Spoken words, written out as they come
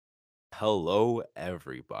Hello,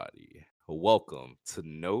 everybody. Welcome to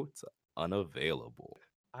Note Unavailable.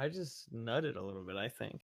 I just nutted a little bit, I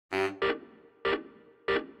think.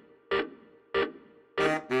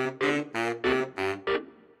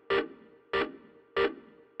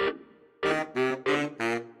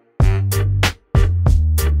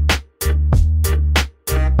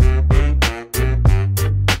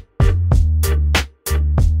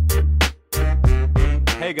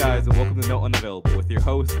 Hey guys, and welcome to Note Unavailable with your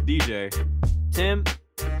host, DJ. Tim.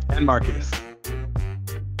 And Marcus.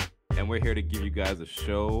 And we're here to give you guys a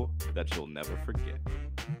show that you'll never forget.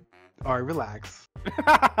 All right, relax.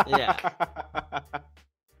 Yeah.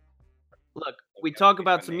 Look, we talk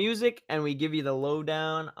about some music and we give you the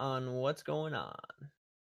lowdown on what's going on.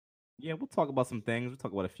 Yeah, we'll talk about some things. We'll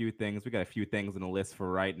talk about a few things. We got a few things on the list for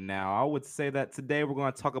right now. I would say that today we're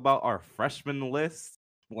going to talk about our freshman list.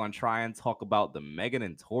 We're going to try and talk about the Megan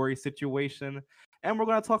and Tori situation. And we're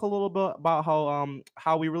going to talk a little bit about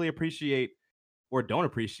how we really appreciate or don't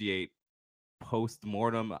appreciate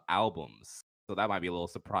post-mortem albums. So that might be a little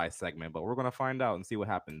surprise segment, but we're going to find out and see what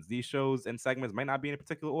happens. These shows and segments might not be in a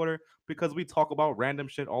particular order because we talk about random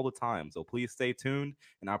shit all the time. So please stay tuned,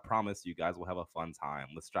 and I promise you guys will have a fun time.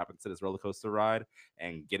 Let's strap into this roller coaster ride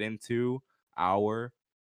and get into our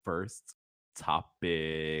first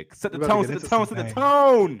topic. Set the tone, set the tone, set the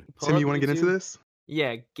tone! Tim, you want to get into this?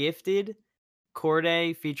 Yeah, Gifted,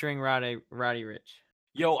 Corday featuring Roddy Ricch.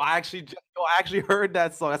 Yo, I actually heard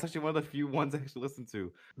that song. That's actually one of the few ones I actually listened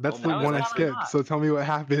to. That's the one I skipped. hot. So tell me what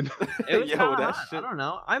happened. It was Yo, hot. that shit. I don't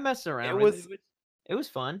know. I messed around. It was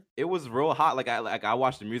fun. It was real hot. I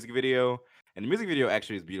watched the music video, and the music video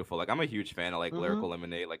actually is beautiful. Like, I'm a huge fan of Lyrical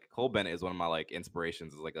Lemonade. Like, Cole Bennett is one of my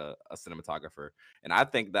inspirations as a cinematographer, and I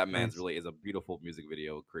think that man's really is a beautiful music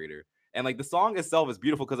video creator. And the song itself is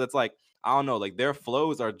beautiful because it's I don't know, their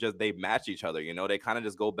flows are just, they match each other. You know, they kind of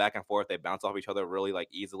just go back and forth. They bounce off each other really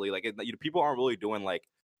easily. People aren't really doing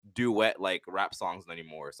duet rap songs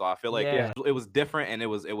anymore. So I feel it was different, and it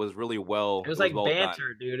was really well. It was well banter,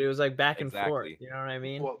 done. dude. It was back and forth. You know what I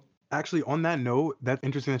mean? Well, actually, on that note, that's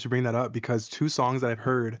interesting that you bring that up because two songs that I've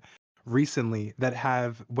heard recently that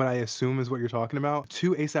have what I assume is what you're talking about.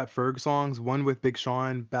 Two A$AP Ferg songs, one with Big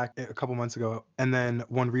Sean back a couple months ago, and then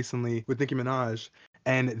one recently with Nicki Minaj.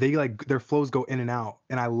 And they their flows go in and out,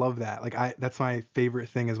 and I love that. That's my favorite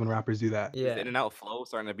thing is when rappers do that. Yeah. Is in and out flow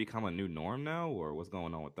starting to become a new norm now, or what's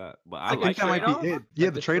going on with that? But I think that might be it. Yeah,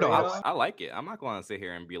 the trade-off. I like it. I'm not going to sit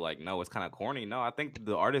here and be no, it's kind of corny. No, I think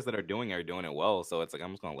the artists that are doing it well. So it's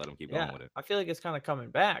I'm just going to let them keep going with it. I feel like it's kind of coming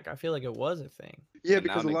back. I feel like it was a thing. Yeah,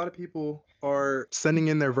 because a lot of people are sending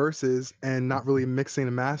in their verses and not really mixing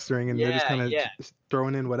and mastering, and they're just kind of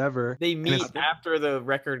throwing in whatever. They meet after the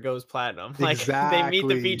record goes platinum. Exactly. They meet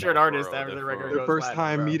the featured artist after the record goes platinum. The first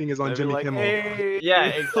time meeting is on Jimmy Kimmel. Hey. Yeah,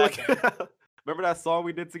 exactly. Remember that song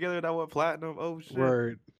we did together that went platinum? Oh shit.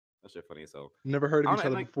 Word. That shit funny. So never heard of each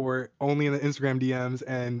other before, only in the Instagram DMs,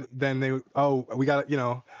 and then we got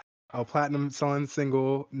a platinum selling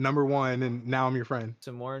single, #1, and now I'm your friend.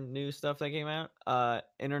 Some more new stuff that came out.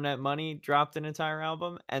 Internet Money dropped an entire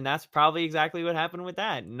album, and that's probably exactly what happened with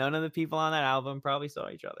that. None of the people on that album probably saw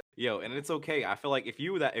each other. Yo, and it's okay. I feel like if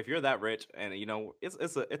you're that rich, and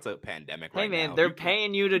it's a pandemic. Hey man, they're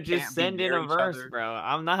paying you to just send in a verse, bro.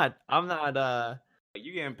 I'm not.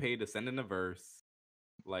 You getting paid to send in a verse.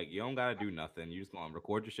 You don't gotta do nothing. You just gonna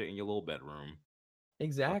record your shit in your little bedroom.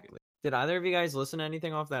 Exactly. Did either of you guys listen to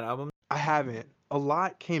anything off that album? I haven't. A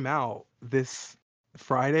lot came out this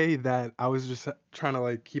Friday that I was just trying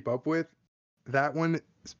to keep up with. That one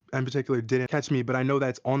in particular didn't catch me, but I know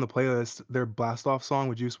that's on the playlist. Their Blast Off song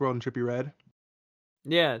with Juice WRLD and Trippie Redd.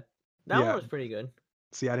 Yeah, that one was pretty good.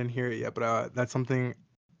 See, I didn't hear it yet, but that's something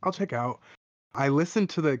I'll check out. I listened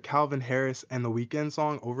to the Calvin Harris and The Weeknd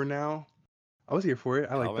song Over Now. I was here for it.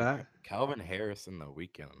 I like that. Calvin Harris and The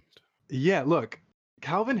Weeknd. Yeah, look.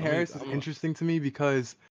 Calvin Harris is interesting to me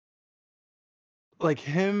because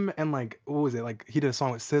him and what was it? He did a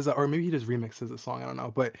song with SZA, or maybe he just remixed SZA's song, I don't know.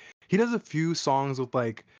 But he does a few songs with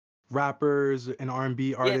rappers and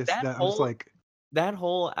R&B artists that I'm just that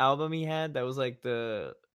whole album he had that was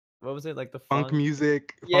the what was it? The funk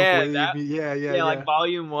music, yeah, funk wave, yeah,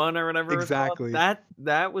 Volume 1 or whatever. Exactly.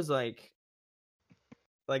 That was that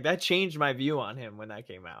changed my view on him when that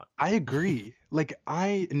came out. I agree.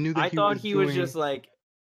 I knew that I thought he was just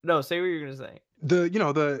no, say what you're gonna say.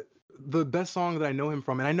 The best song that I know him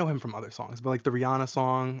from, and I know him from other songs, but the Rihanna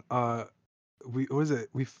song, what was it?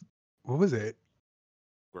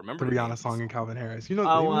 Remember the Rihanna song and Calvin Harris.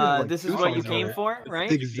 This is what you came for,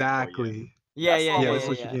 right? Exactly. Yeah. That's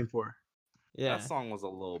what you came for. Yeah. That song was a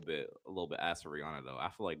little bit ass for Rihanna though. I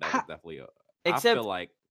feel like that was definitely Except I feel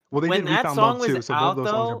Well, they when did We that Found song Love too, was so both out those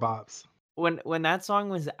songs are though, bops. when that song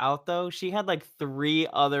was out though, she had like 3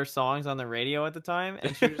 other songs on the radio at the time,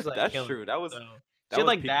 and she was just like That's killing true. it. That was So she that had was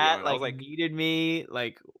like peak that, Rihanna. That was like like Needed Me,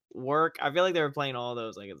 like Work. I feel like they were playing all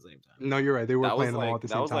those like at the same time. No, you're right. They were that was playing them all at the like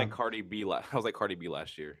that same was like time. Cardi B. That was like Cardi B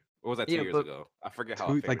last year. Or was that 2 Yeah, years but ago? I forget how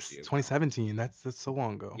Two, like famous she is now. 2017. That's so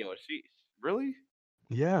long ago. Yo, she really,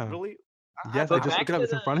 Yeah. really? Yes, I But just back looked it up. to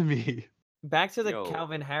It's in front of me. the Yo,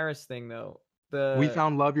 Calvin Harris thing though. We The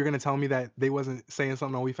Found Love. You're gonna tell me that they wasn't saying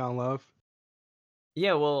something on We Found Love?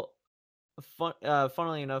 Yeah, well,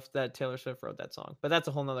 funnily enough, that Taylor Swift wrote that song, but that's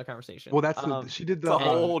a whole nother conversation. Well, she did it's the a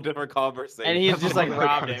whole different conversation. and he That's just a like whole other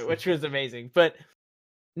robbed it, which was amazing. But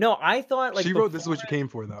no, I thought like she wrote This Is before What You Came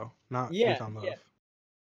For though, not We Yeah, Found Love. yeah.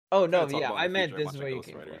 Oh We're no, gonna talk yeah, about in I the meant future a This Is bunch of What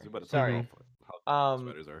You Came ghostwriters. For. We better talk Sorry. about how Um,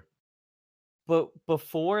 ghostwriters are. but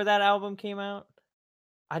before that album came out,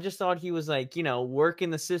 I just thought he was like, working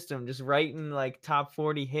the system, just writing like top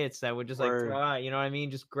 40 hits that would just like Word. throw out, you know what I mean?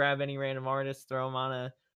 Just grab any random artist, throw him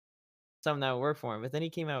on something that would work for him. But then he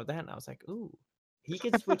came out with that, and I was like, ooh, he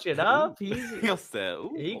can switch it up. He said,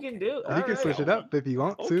 "Ooh, He can okay. do it. You All can switch right. it up if you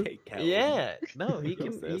want to. Okay, Calvin." Yeah, no, he He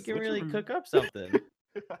can. said, He can really "Switcheroo." cook up something.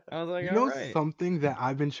 I was like, You all know right. something that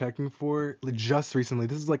I've been checking for just recently.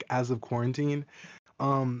 This is like as of quarantine.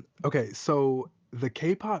 Okay, so the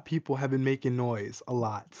K-pop people have been making noise a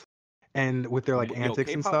lot, and with their like Yo,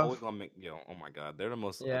 antics and K-pop always stuff, gonna make oh my god, they're the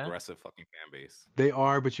most Yeah. aggressive fucking fan base. they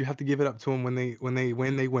are. But you have to give it up to them when they win,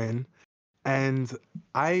 they win. And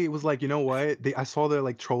I was like, you know what? I saw their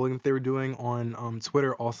like trolling that they were doing on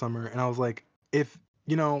Twitter all summer, and I was like, if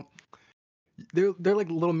you know, they're like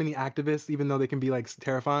little mini activists, even though they can be like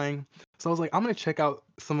terrifying. So I was like, I'm gonna check out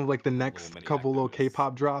some of like the next mini couple little activists.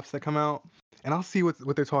 K-pop drops that come out, and I'll see what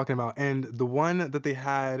they're talking about. And the one that they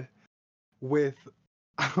had with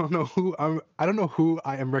I don't know who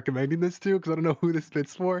I am recommending this to because I don't know who this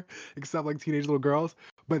fits for except like teenage little girls.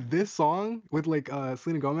 But this song with like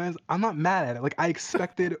Selena Gomez, I'm not mad at it. Like I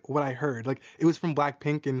expected what I heard. Like it was from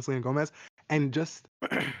Blackpink and Selena Gomez, and just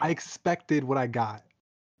I expected what I got,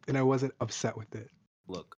 and I wasn't upset with it.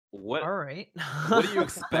 Look, what All right. what do you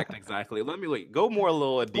expect exactly? Let me go more a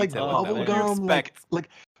little in Like detail Oh, with that. What do you bubblegum, expect? like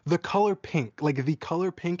the color pink, like the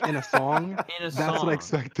color pink in a song. In a That's what song. I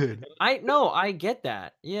expected, I get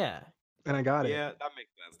that. Yeah. and I got it. Yeah, that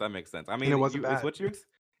makes sense. That makes sense. I mean, it wasn't it's bad. what you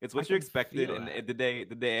it's what I you can expected, feel and that. did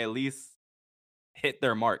they at least hit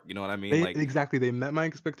their mark? You know what I mean? They Like, exactly, they met my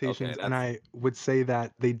expectations, and I would say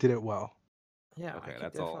that they did it well. Yeah. I okay, can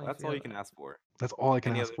that's all. definitely That's all feel you can that. ask for. That's all I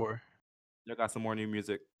can Any ask other- for. You got some more new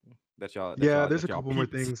music that y'all. Yeah, there's a that y'all couple more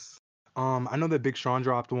peeped? things. I know that Big Sean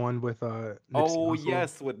dropped one with Nipsey Oh Hussle.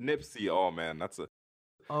 yes, with Nipsey. Oh man, that's a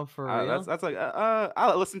Oh, for real? that's like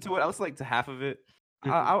I listened to it. I listened like to half of it.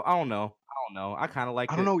 Mhm. I don't know. I kind of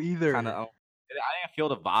like. I don't know either. I didn't feel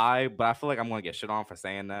the vibe, but I feel like I'm gonna get shit on for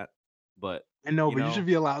saying that. But I know, you but you know. should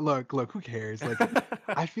be allowed. Look, who cares? Like,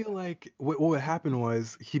 I feel like what would happen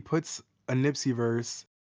was he puts a Nipsey verse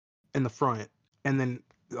in the front, and then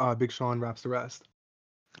Big Sean raps the rest,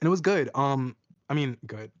 and it was good. I mean,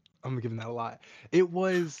 good. I'm giving that a lot. It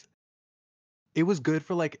was good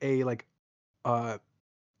for like a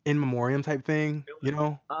in memoriam type thing, you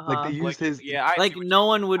know? Like Uh-huh. they used his yeah, I Like see what no you-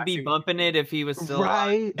 one would I be see what you bumping mean. it if he was still alive.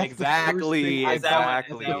 right. That's the first Exactly, thing I Is that what-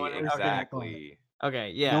 thought. is that what- exactly, okay. exactly. Okay,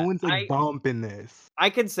 yeah. No one's like I bumping this.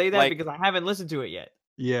 can say that Like- because I haven't listened to it yet.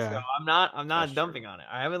 Yeah. So I'm not That's dumping true. on it.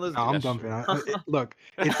 I haven't listened No, to I'm it. That's dumping. true. Look,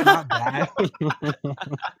 it's not bad.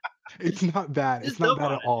 It's not bad. Just It's not dump bad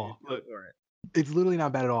on at it, dude. all. Go for it. It's literally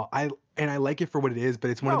not bad at all. I like it for what it is, but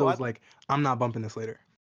it's one of No, those like I'm not bumping this later.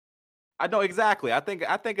 I know exactly. I think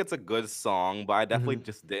it's a good song, but I definitely Mhm.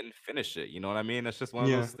 just didn't finish it. You know what I mean? It's just one of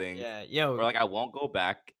Yeah. those things. Yeah, yo. Or like I won't go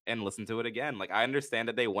back and listen to it again. Like I understand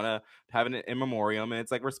that they want to have an in memoriam and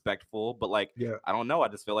it's like respectful, but like Yeah. I don't know. I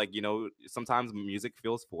just feel like sometimes music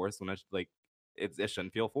feels forced when it's like it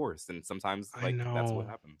shouldn't feel forced, and sometimes I like that's what know.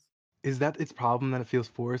 happens. Is that its problem that it feels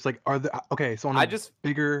forced? Like are the okay, so on I a just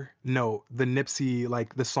bigger note, the Nipsey,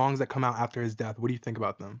 like the songs that come out after his death, what do you think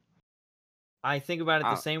about them? I think about it the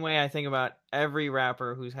Uh, same way I think about every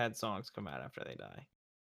rapper who's had songs come out after they die.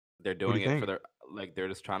 they're do you doing it for think? they're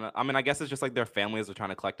just trying to. I mean, I guess it's just like their families are trying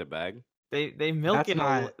to collect a bag. They milk That's it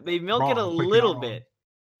not they milk it a wrong. You're not little wrong. bit.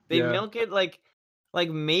 They Yeah. milk it like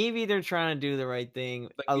maybe they're trying to do the right thing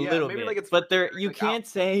Like, a yeah, little maybe, bit, like, it's but for they're lyrics, you like, can't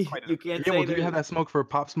say quite you a- can't Yeah, say well, do you have they're that smoke for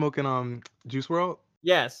Pop Smoke and Juice World?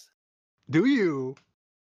 yes. Do you?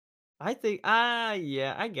 I think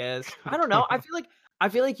yeah, I guess. I don't know. I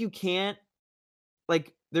feel like you can't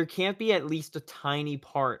like there can't be at least a tiny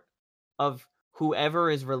part of whoever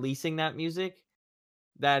is releasing that music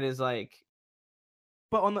that is like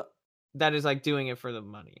But on the that is like doing it for the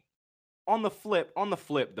money. On the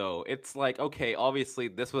flip though, it's like, okay, obviously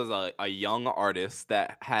this was a young artist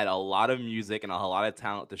that had a lot of music and a lot of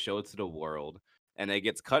talent to show to the world, and it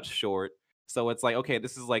gets cut short. So it's like, okay,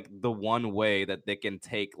 this is like the one way that they can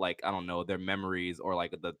take, like, I don't know, their memories or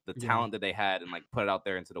like the Yeah. talent that they had and like put it out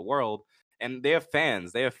there into the world. And they have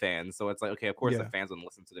fans. So it's like, okay, of course the Yeah. fans want to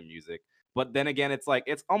listen to the music. But then again, it's like,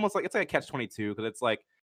 it's almost like, it's like a catch-22, because it's like,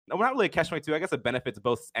 no, not really a catch-22. I guess it benefits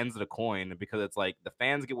both ends of the coin, because it's like the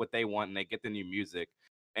fans get what they want and they get the new music,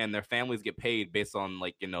 and their families get paid based on,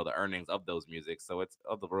 like, you know, the earnings of those music. So it's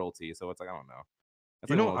of the royalty. So it's like, I don't know. It's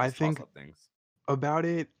You like know one what of I those think toss-up things. about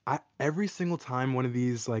it? Every single time one of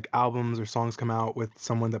these like albums or songs come out with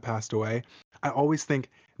someone that passed away, I always think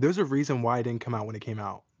there's a reason why it didn't come out when it came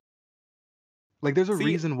out. Like there's a See,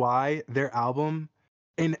 reason why their album,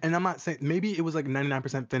 and I'm not saying, maybe it was like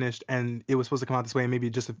 99% finished and it was supposed to come out this way, and maybe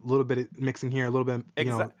just a little bit of mixing here, a little bit,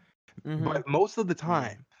 exactly. Mhm. but most of the Mm.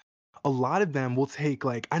 time, a lot of them will take,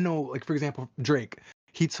 like, I know, like for example, Drake,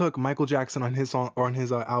 he took Michael Jackson on his song or on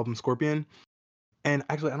his album Scorpion, and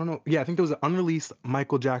actually I don't know, yeah, I think there was an unreleased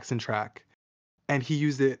Michael Jackson track, and he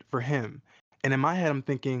used it for him. And in my head, I'm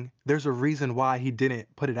thinking, there's a reason why he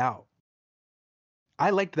didn't put it out. I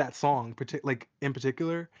liked that song, like in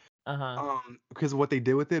particular, because of what they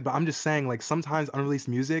did with it. But I'm just saying, like, sometimes unreleased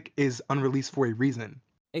music is unreleased for a reason.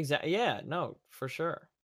 Exactly. Yeah. No, for sure.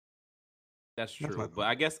 That's That's my true. But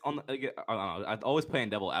I guess I don't know, I always playing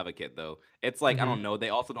devil advocate though. It's like, I Mhm. don't know. They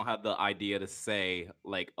also don't have the idea to say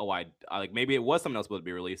like, oh, I like, maybe it was something else supposed to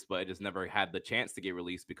be released, but it just never had the chance to get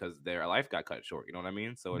released because their life got cut short. You know what I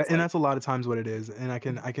mean? So it's And like, that's a lot of times what it is, and I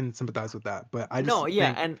can sympathize with that. But I just No, yeah,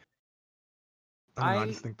 think, and I don't know, I I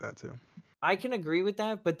just think that too. I can agree with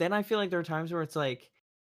that, but then I feel like there are times where it's like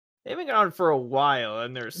they've been on for a while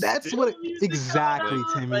and there's That's still what music coming exactly,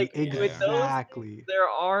 out. Timmy. Like with those, Exactly. there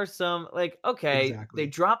are some like, okay, they Exactly.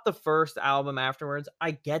 dropped the first album afterwards.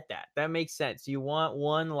 I get that. That makes sense. You want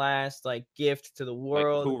one last like gift to the like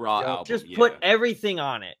world. hoorah album. Just Yeah. put everything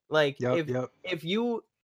on it. Like Yep. if you,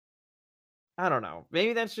 I don't know,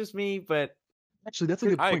 maybe that's just me, but Actually, that's a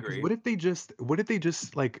good I point. 'Cause agree. what if they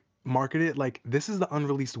just like market it like, this is the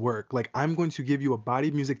unreleased work. Like, I'm going to give you a body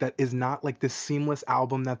of music that is not like this seamless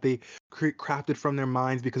album that they crafted from their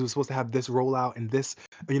minds because it was supposed to have this rollout and this,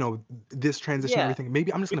 this transition, yeah, everything.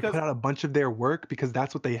 Maybe I'm just gonna Because put out a bunch of their work because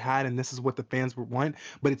that's what they had and this is what the fans would want.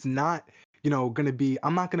 But it's not, gonna be.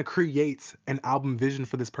 I'm not gonna create an album vision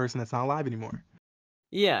for this person that's not alive anymore.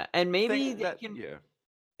 yeah, and maybe think they that, can. yeah.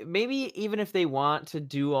 Maybe even if they want to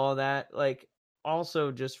do all that, like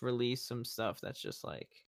also just release some stuff that's just like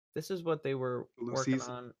this is what they were working Lucy's.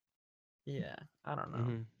 on. Yeah, I don't know.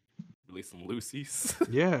 Mhm. Release some Lucy's.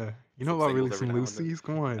 Yeah, you know Some about singles releasing every now and then. Lucy's?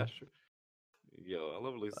 Come on. That's true. Yo, I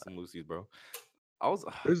love releasing some Lucy's, bro. I was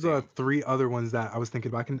There's damn. 3 other ones that I was thinking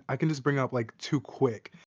about. I can just bring up like 2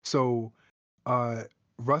 quick. So,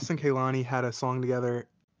 Russ and Kehlani had a song together,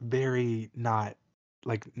 very not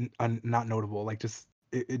like not notable. Like just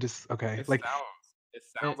it just okay. It Like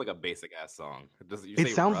sounds like a basic ass song. Does you it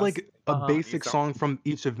say sounds Russ? like a Uh-huh. basic sound- song from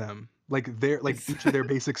each of them. Like they're like It's- each of their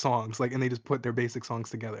basic songs. Like, and they just put their basic songs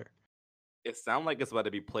together. It sounds like it's about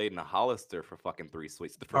to be played in a Hollister for fucking 3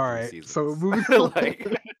 seasons. All right, so moving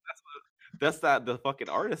Like that's that the fucking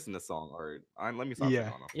artist in the song. Or let me stop.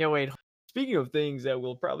 Yeah. On them. Yeah, wait. Speaking of things that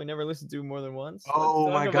we'll probably never listen to more than once. Oh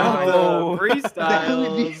let's my talk about God. Oh. That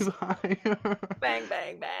would be freestyles. fire. Bang,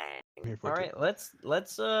 bang, bang. I'm here for All it, right, too.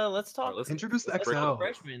 let's talk. let's- Introduce the let's talk XL.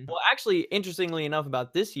 freshmen. Well, actually, interestingly enough,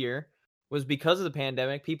 about this year was because of the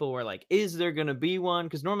pandemic. People were like, "Is there gonna be one?"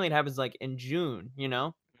 Because normally it happens like in June,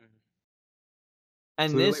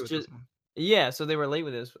 And So they're this late with just one. yeah, so they were late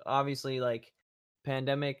with this. Obviously, like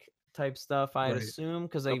pandemic type stuff, I'd Right. assume,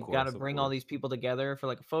 because they got course, to of bring all course. these people together for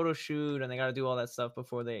like a photo shoot, and they got to do all that stuff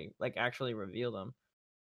before they like actually reveal them.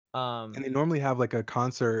 And they normally have like a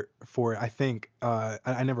concert for, I think,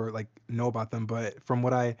 I never like know about them, but from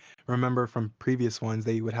what I remember from previous ones,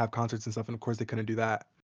 they would have concerts and stuff, and of course they couldn't do that.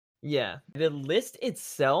 Yeah, the list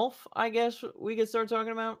itself, I guess we could start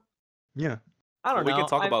talking about. Yeah. I don't We know. can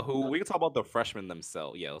talk about who. We can talk about the freshmen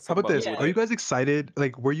themselves. Yeah. Let's How talk about this? who Yeah. Are you guys excited?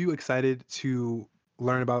 Like, were you excited to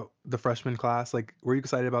learn about the freshman class? Like, were you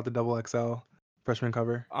excited about the double XL freshman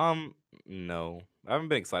cover? No, I haven't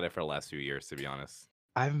been excited for the last few years, to be honest.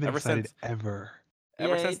 I haven't been Ever excited since- ever.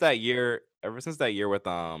 Ever Yeah, since that year with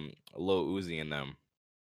Lil Uzi and them,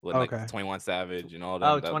 with Okay. like 21 Savage and all that.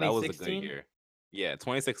 Oh, that was a good 2016? year. Yeah,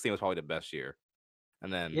 2016 was probably the best year.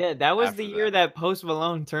 And then Yeah, that was after the year that Post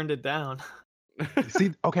Malone turned it down.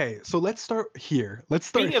 See, okay, so let's start here. Let's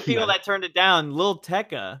start Speaking of people here. that turned it down, Lil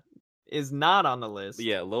Tecca is not on the list.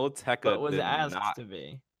 yeah, Lil Tecca but was did asked not. to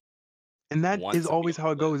be. And that want is to be always on how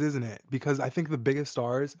the it goes, list. isn't it? Because I think the biggest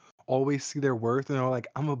stars always see their worth and they're like,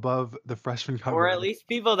 I'm above the freshman Or cover at up. least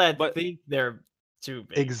people that But think they're too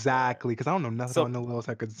big. Exactly. Because I don't know nothing so about no Lil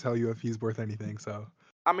Tech to tell you if he's worth anything. So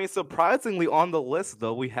I mean, surprisingly on the list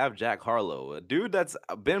though, we have Jack Harlow, a dude that's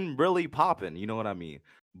been really popping. You know what I mean?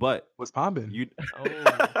 But what's poppin'? you.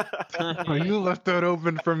 Oh, you left that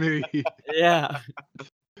open for me. Yeah.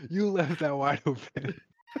 You left that wide open.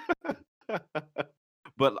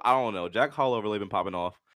 But I don't know. Jack Harlow really been popping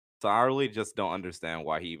off, so I really just don't understand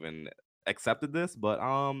why he even accepted this. But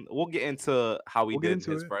we'll get into how he We'll get did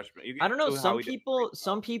into his it. freshman. You I get don't know. into how Some he did his people, freestyle.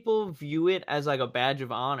 some people view it as like a badge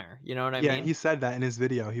of honor. You know what I Yeah, mean? and he said that in his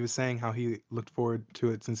video. He was saying how he looked forward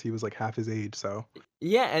to it since he was like half his age. So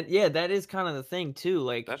Yeah, and yeah, that is kind of the thing too.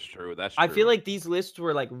 Like, That's true. That's I true. feel like these lists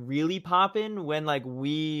were like really popping when like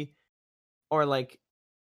we, or like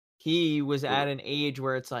he was at an age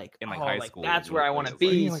where it's like, in, like, oh, high like school, that's where I want to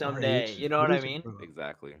literally, be it's like- Like our someday. age. You know What what I age- mean?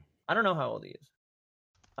 exactly. I don't know how old he is.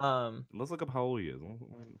 Let's look up how old he is.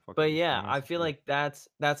 But yeah, I feel like that's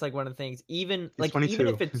like one of the things. Even He's like 22. even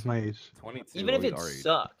if it's He's my age. 22. even if he's it our age.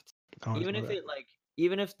 sucked, I don't even know if that. it like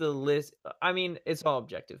even if the list, I mean, it's all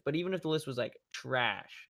objective, but even if the list was like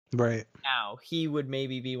trash, Right. now he would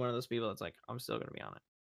maybe be one of those people that's like, I'm still gonna be on it.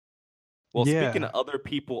 Well, Yeah. speaking of other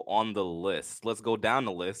people on the list, let's go down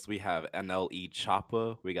the list. We have NLE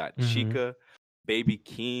Choppa, we got Mhm. Chica, Baby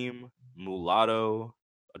Keem, Mulatto,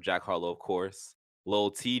 Jack Harlow, of course,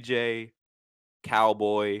 Lil TJ,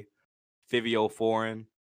 Cowboy, Fivio Foreign,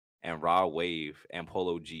 and Raw Wave and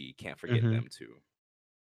Polo G. Can't forget Mhm. them too.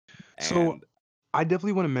 So And I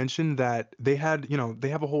definitely want to mention that they had, they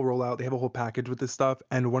have a whole rollout, they have a whole package with this stuff,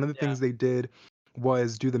 and one of the Yeah. things they did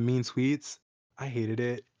was do the mean tweets. I hated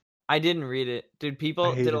it. I didn't read it. Did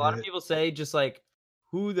a hated lot of it. people say just like,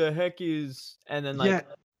 who the heck is, and then Yeah, like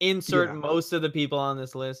insert yeah. most of the people on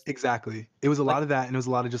this list? Exactly. It was a Like- lot of that, and it was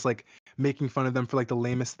a lot of just like making fun of them for like the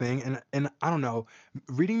lamest thing. And I don't know,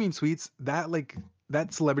 reading mean tweets,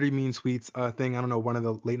 that celebrity mean tweets thing. I don't know, one of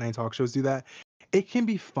the late night talk shows do that. It can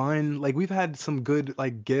be fun. Like we've had some good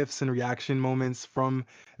like gifs and reaction moments from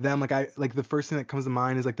them. Like the first thing that comes to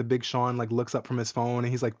mind is like the Big Sean like looks up from his phone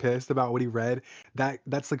and he's like pissed about what he read.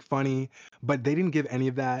 That's like funny, but they didn't give any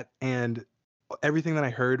of that. And everything that I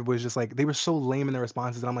heard was just like they were so lame in their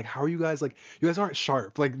responses, and I'm like, how are you guys like? You guys aren't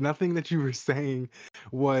sharp. Like nothing that you were saying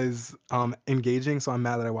was engaging. So I'm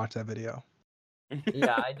mad that I watched that video.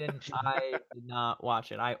 Yeah, I did not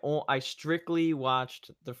watch it. I strictly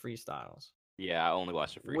watched the freestyles. yeah, I only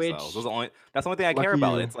watched the freestyles. Which- That's the only thing I care Lucky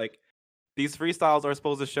about. you. It's like these freestyles are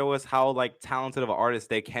supposed to show us how like talented of an artist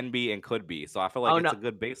they can be and could be. So I feel like Oh, it's no. a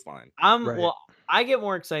good baseline. Right. Well, I get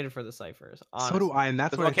more excited for the ciphers. So Honestly. do I, and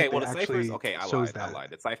that's what I Okay, think well they the actually ciphers. Okay, I shows lied. I that. lied.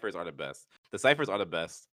 The ciphers are the best. The ciphers are the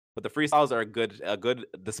best, but the freestyles are a good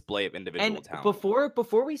display of individual And talent.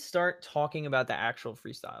 before we start talking about the actual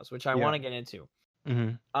freestyles, which I Yeah. want to get into,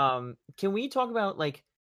 Mhm. can we talk about like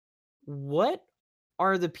what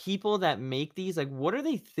are the people that make these? Like, what are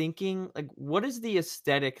they thinking? Like, what is the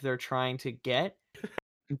aesthetic they're trying to get?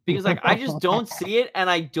 Because like I just don't see it, and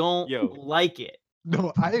I don't Yo. like it.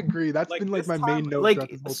 No, I agree. That's Like, been like this my main time- note. Like throughout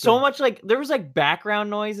this whole so thing. much, like there was like background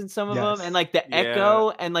noise in some of them, Yes. and like the Yeah.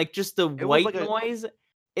 echo, and like just the was white like a- noise.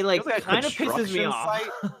 It like was like a kind of pisses me construction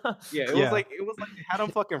off. Yeah, it Yeah. was like they had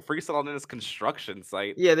them fucking freestyling in this construction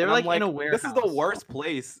site. Yeah, they were, and I'm like, in a This is the warehouse. worst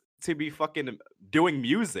place to be fucking doing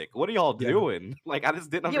music. What are y'all Yeah. doing? Like, I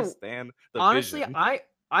just didn't Yeah, understand the Honestly, vision.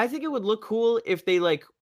 I think it would look cool if they like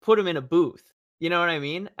put them in a booth. You know what I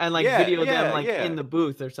mean? And like Yeah, video yeah, them like yeah. in the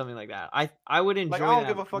booth or something like that. I would enjoy Like, I don't that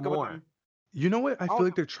give a fuck more. about them. You know what I I'll- feel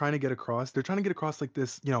like they're trying to get across? They're trying to get across like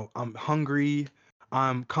this, I'm hungry,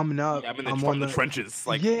 I'm coming up, Yeah, I'm in I'm from on the trenches.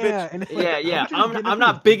 Like, yeah, bitch. and it's like, Yeah, how yeah. much are you getting I'm into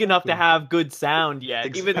not this? big enough to Exactly. have good sound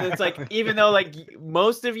yet. Even it's like Exactly. even though like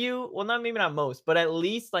most of you, well not maybe not most, but at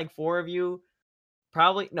least like 4 of you,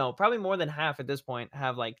 probably more than half at this point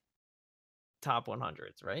have like top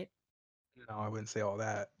 100s, right? No, I wouldn't say all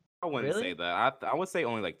that. I wouldn't Really? say that. I would say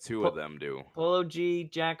only like 2 of them do. Polo G,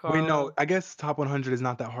 Jack Harlow. Wait, no, I guess top 100 is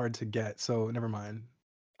not that hard to get, so never mind.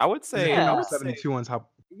 I would say. Yeah. I Number would say 72 on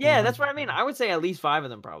top. Yeah, that's what I 100. mean. I would say at least 5 of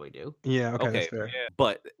them probably do. Yeah, okay, okay, that's fair. yeah.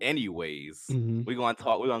 But anyways, Mhm. we're gonna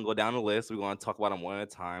go down the list. We're gonna talk about them one at a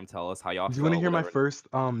time. Tell us how y'all Do feel. you want to hear my whatever. first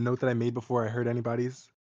note that I made before I heard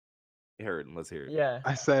anybody's? Let's hear it. Yeah.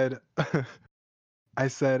 I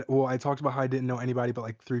said, well, I talked about how I didn't know anybody but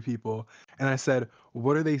like 3 people, and I said,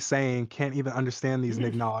 what are they saying? Can't even understand these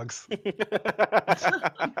nignogs.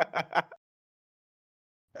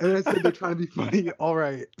 And I said they're trying to be funny. All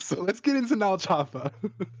right, so let's get into Nal Choppa.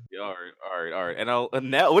 all right. And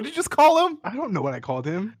now, what did you just call him? I don't know what I called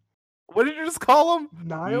him. What did you just call him?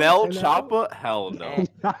 Nile? Nell NL? Choppa? Hell no.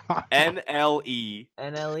 NLE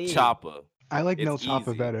NLE. Choppa. I like It's Nel Choppa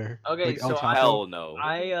easy. better. Okay, Like El so Chapo. Hell no.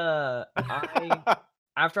 I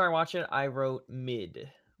after I watched it, I wrote mid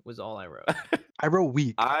was all I wrote. I wrote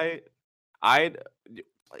weak. Damn. I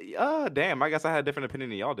guess I had a different opinion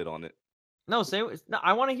than y'all did on it. No, no,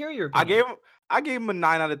 I want to hear your opinion. I gave him a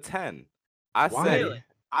 9 out of 10. I Why? said, Really?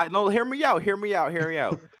 hear me out. Hear me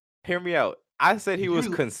out. I said he was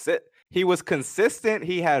He was consistent.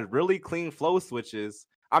 He had really clean flow switches.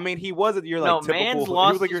 I mean, he wasn't your like No, typical. man's he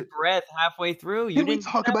lost was like his breath halfway through. You Can we didn't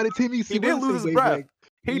talk about it, Timmy? He did lose his breath.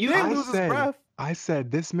 He did lose his breath. I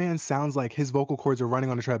said this man sounds like his vocal cords are running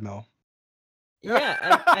on a treadmill.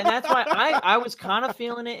 Yeah, and that's why I was kind of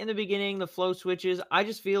feeling it in the beginning, the flow switches. I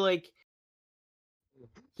just feel like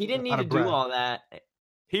he didn't need Out to of do breath. all that.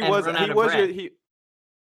 He and was run out he of was your breath.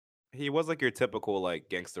 he was like your typical like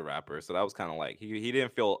gangster rapper. So that was kind of like he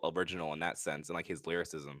didn't feel original in that sense and like his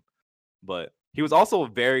lyricism. But he was also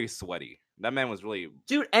very sweaty. That man was really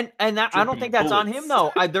Dude, and that I don't dripping think that's on him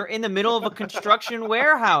though. bullets. They're in the middle of a construction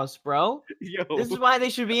warehouse, bro. yo. This is why they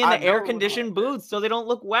should be in I the air know. conditioned booths so they don't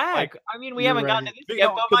look whack. Like, I mean, we you're haven't gotten to right. this Yo,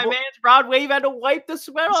 yet, but 'cause my what- man's Rod Wave had to wipe the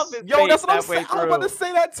sweat off his Yo, face that's what I'm halfway saying. I was about to through.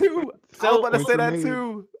 say that too. I So- was about to Points say were that made.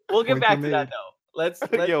 too. We'll get Points back were to that made. though. Let's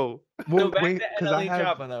Yo, go Well, back wait, to because I NLE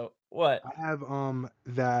have Choppa though. What?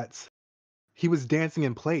 that he was dancing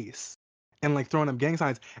in place and like throwing up gang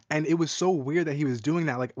signs, and it was so weird that he was doing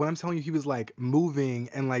that. Like when I'm telling you, he was like moving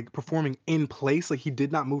and like performing in place, like he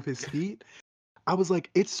did not move his feet. I was like,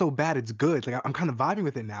 it's so bad, it's good. Like I'm kind of vibing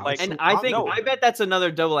with it now. Like, It's And so I think awkward. I bet that's another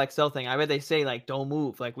double XL thing. I bet they say like don't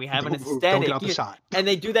move, like we have an Don't move, aesthetic. don't get out the shot. And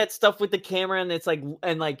they do that stuff with the camera, and it's like,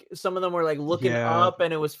 and like some of them were like looking Yeah. up,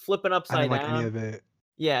 and it was flipping I upside didn't like down. any of it.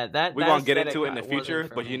 Yeah, that we're that gonna get aesthetic into it in the wasn't future,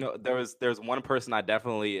 for but me. you know, there's one person I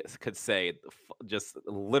definitely could say just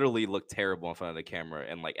literally looked terrible in front of the camera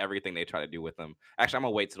and like everything they try to do with him. Actually, I'm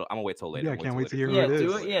gonna wait till later. Yeah, I'm gonna can't wait to hear later. who Yeah, it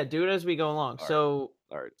do is. it. Yeah, do it as we go along. All right. So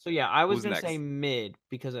All right. yeah, I was Who's gonna next? say mid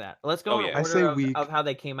because of that. Let's go Oh, in yeah. I say order of, weak. of how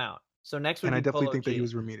they came out. So next would And I be definitely Polo think that he G.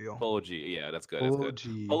 was remedial. Polo G. Yeah, that's good. Polo That's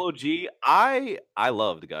good. G. Polo G. I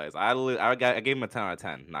loved, guys. I gave him a 10 out of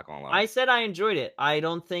 10. Not gonna lie. I said I enjoyed it. I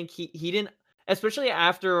don't think he didn't, especially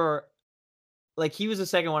after, like he was the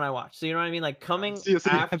second one I watched. So you know what I mean? Like coming Yes,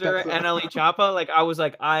 yeah, after that's- NLE Choppa, like I was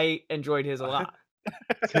like I enjoyed his a lot.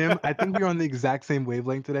 Tim, I think we're on the exact same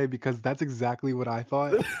wavelength today because that's exactly what I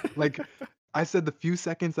thought. Like I said, the few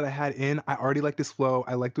seconds that I had in, I already liked his flow.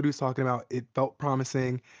 I liked what he was talking about. It felt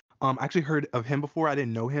promising. I actually heard of him before. I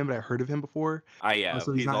didn't know him, but I heard of him before. yeah,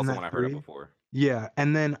 so he's he's not in also that one I heard of three? before. Yeah,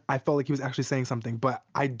 and then I felt like he was actually saying something, but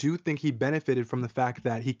I do think he benefited from the fact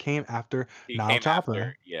that he came after He Nile came Choppa.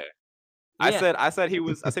 after. Yeah. Yeah. I said he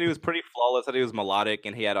was pretty flawless. I said he was melodic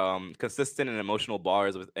and he had consistent and emotional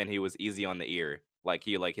bars and he was easy on the ear. Like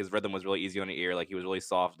his rhythm was really easy on the ear. Like he was really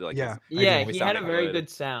soft. Like Yeah, his, Yeah, voice he had a sounded very good. good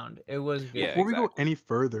sound. It was good. Yeah, Before we go exactly. any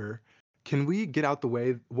further, can we get out the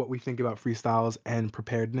way what we think about freestyles and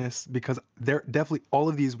preparedness? Because they're definitely all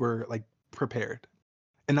of these were like prepared,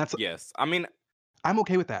 and that's Yes. I mean, I'm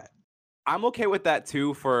okay with that. I'm okay with that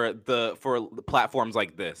too for the platforms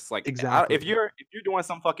like this. Like Exactly. if you're doing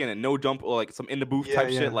some fucking no jump or like some in the booth Yeah,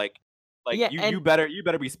 type yeah. shit, like Yeah, you and-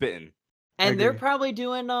 better be spitting. And they're agree. probably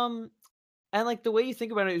doing and like the way you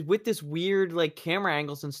think about it is with this weird like camera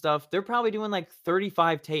angles and stuff, they're probably doing like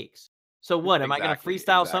 35 takes. So what? Am I gonna Exactly,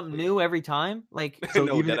 freestyle something exactly. new every time? Like So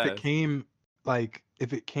No, even if deadass. it came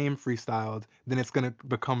if it came freestyled, then it's gonna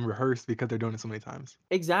become rehearsed because they're doing it so many times.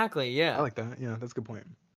 exactly, yeah. I like that. Yeah, that's a good point.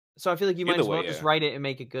 So I feel like you might Either as well way, just yeah. write it and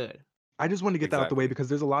make it good. I just wanted to get that out the way Exactly. because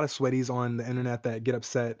there's a lot of sweaties on the internet that get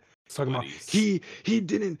upset talking about Sweaties. he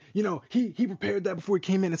didn't, he prepared that before he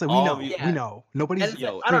came in. It's like All we of know, you- we know. Nobody's And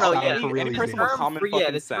Yo, I don't know, freestyling yeah. for any real person these with days. common the fucking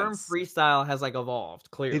term sense. freestyle has like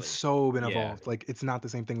evolved clearly. It's so been Yeah. evolved. Like it's not the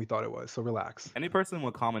same thing we thought it was. So relax. Any person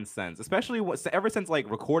with common sense, especially ever since like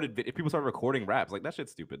if people start recording raps, like that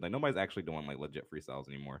shit's stupid. Like nobody's actually doing like legit freestyles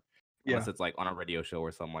anymore, unless it's like on a radio show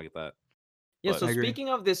or something like that. Yeah, But- so I agree. speaking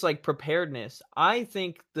of this like preparedness, I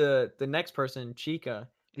think the next person, Chica,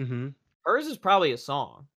 Mm-hmm. hers is probably a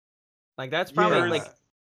song. Like that's probably Yeah.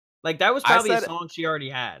 like that was I probably a said- song she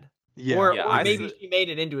already had. Yeah. Or, Yeah, or I maybe said- she made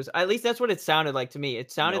it into it. At least that's what it sounded like to me.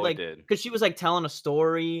 It sounded No, it like did. because she was like telling a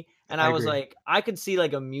story, and I I was agree. like, I could see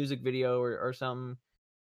like a music video or something.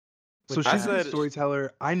 So with I she's that. a good said-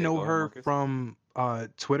 storyteller. I Okay, know go ahead, her Marcus. from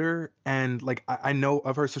Twitter, and like I know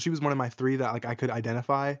of her. So she was one of my 3 that like I could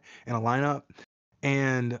identify in a lineup.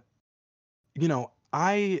 And you know,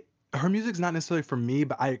 her music's not necessarily for me,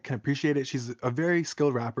 but I can appreciate it. She's a very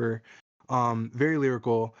skilled rapper, very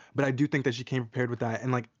lyrical, but I do think that she came prepared with that.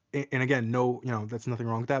 And like and again, no, that's nothing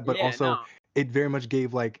wrong with that, but Yeah, also no. it very much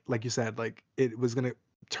gave like you said, like it was gonna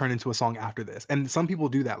turn into a song after this. And some people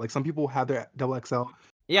do that. Like some people have their double XL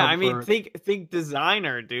Yeah, I mean, cover. think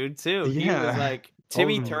Designer, dude, too. He was Yeah. like All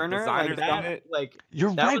Timmy of them. Turner, Designer's like done that, it. like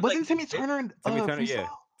You're that right. was like Wasn't Timmy Turner in Timmy Turner, yeah.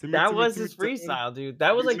 freestyle? that was his Timmy Turner. freestyle, dude.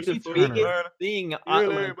 That was like the Timmy Turner. biggest thing.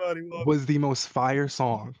 Like, Was the most fire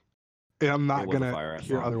song. And I'm It not was a gonna fire ass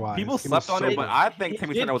hear song. otherwise. People It was slept on so it, but good. I think It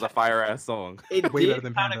Timmy did Turner was a fire ass song. it Way better did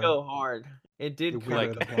than kind of Panda. go hard. It did Way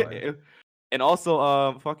kind better of. than Panda. And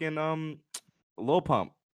also fucking Lil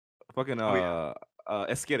Pump. Fucking Oh, yeah.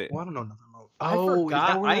 Let's Get It. Well, I don't know nothing about. I Oh, is that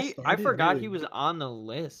forgot. where that I started? forgot Really? he was on the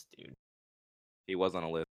list, dude. He was on a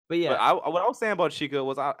list. But yeah, But what I was saying about Chica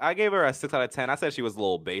was I gave her a 6 out of 10. I said she was a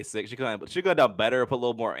little basic. She could have done better, put a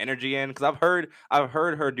little more energy in. Because I've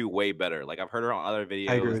heard her do way better. Like I've heard her on other videos,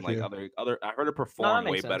 I agree and with like you. other I heard her perform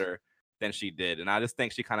way makes sense. better than she did. And I just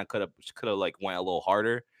think she kind of could have like went a little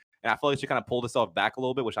harder. And I feel like she kind of pulled herself back a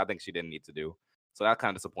little bit, which I think she didn't need to do. So that kind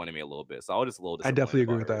of disappointed me a little bit. So I was just a little I disappointed. definitely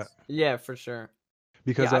agree about with hers. that. yeah, for sure.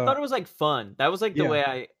 Because Yeah, I thought it was like fun. That was like the yeah. way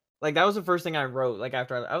I like. That was the first thing I wrote. Like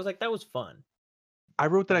after I was like, that was fun. I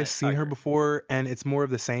wrote that I I've seen her agree. before, and it's more of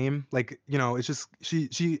the same. Like, it's just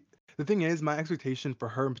she. The thing is, my expectation for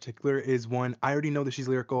her in particular is one. I already know that she's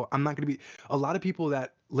lyrical. I'm not gonna be. A lot of people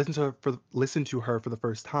that listen to her for the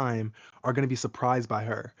first time are gonna be surprised by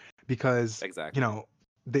her because Exactly.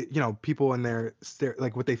 they people and their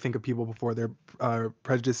like what they think of people before their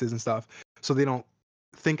prejudices and stuff. So they don't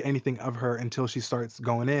think anything of her until she starts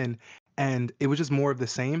going in, and it was just more of the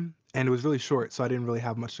same, and it was really short, so I didn't really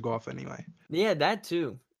have much to go off anyway. Yeah, that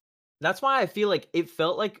too. That's why I feel like it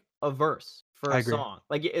felt like a verse for I a agree. song.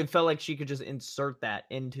 Like it felt like she could just insert that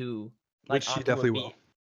into like Which she onto a definitely beat. will.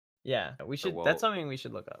 Yeah, we should. well- That's something we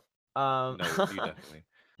should look up. No, you definitely.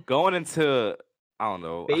 Going into I don't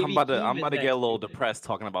know. Baby I'm about to Keem is get a next, little dude. depressed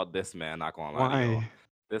talking about this man. Not gonna lie to y'all. Why?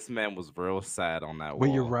 This man was real sad on that Wait,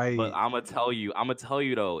 wall. you're right. But I'm gonna tell you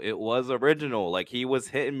though, it was original. Like he was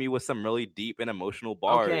hitting me with some really deep and emotional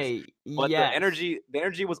bars. Okay, But yes. the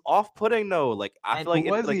energy was off-putting though. Like I And feel like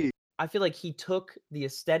Who was he? I feel like he took the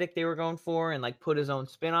aesthetic they were going for and like put his own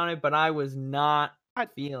spin on it, but I was not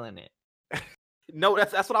feeling it. No,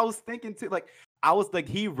 that's what I was thinking too. Like I was like,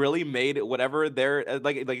 he really made whatever their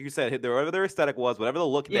like you said, whatever their aesthetic was, whatever the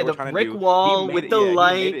look Yeah, they were the trying brick to do. wall he made with it- the yeah, he made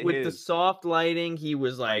light, it with the his. soft lighting. He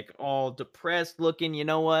was like all depressed looking. You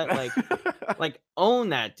know what? Like own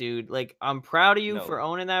that, dude. Like I'm proud of you No. for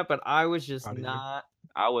owning that, but I was just Proud of you. not.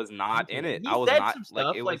 I was not in it. He I was said not some like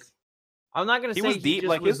stuff, it like, was. I'm not gonna He say was he deep, just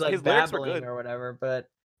like, was his like lyrics were babbling good. or whatever, but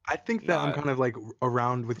I think that I'm Nah. kind of like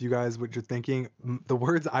around with you guys. What you're thinking. The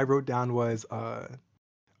words I wrote down was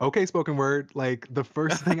okay, spoken word. Like the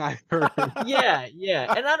first thing I heard. yeah.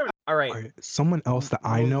 And I don't. All right, Alright, someone else that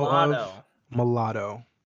I know of, Mulatto.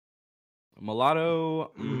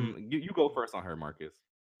 Mulatto. You go first on her, Marcus.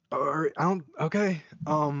 Alright, I don't. Okay,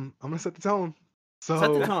 I'm gonna set the tone. So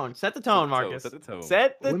set the tone. Set the tone, the tone, Marcus. set the tone.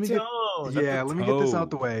 Set the Let me get- tone. yeah, let me get this out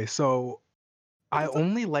the tone. way. So I the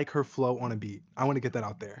only like her flow on a beat. I want to get that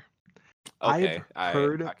out there. Okay, I've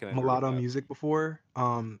heard I can agree with mulatto that. music before.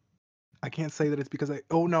 I can't say that it's because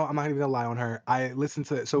oh no, I'm not even gonna lie on her. I listened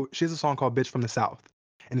to so she has a song called "Bitch from the South,"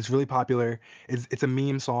 and it's really popular. It's a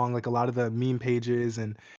meme song. Like a lot of the meme pages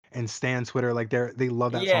and Stan Twitter, like they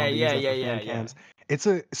love that song. They use that for fan cams.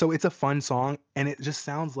 It's a fun song, and it just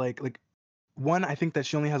sounds like one. I think that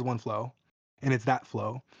she only has one flow, and it's that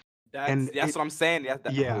flow. That's what I'm saying.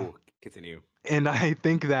 Yeah. Ooh, continue. And I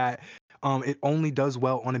think that it only does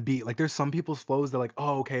well on a beat. Like there's some people's flows that like,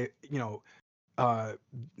 oh okay, no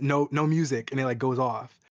music, and it like goes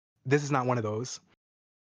off. This is not one of those.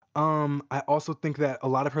 I also think that a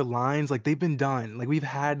lot of her lines, like they've been done. Like we've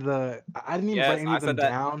had I didn't even write any of them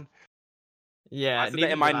down. Yeah, I said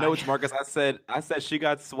that in my notes, Marcus. I said she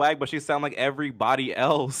got swag, but she sound like everybody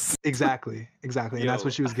else. Exactly. And that's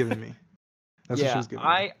what she was giving me. That's what she was giving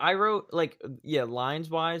me. I wrote lines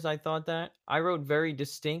wise, I thought that I wrote very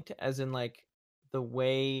distinct, as in like the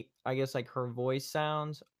way I guess like her voice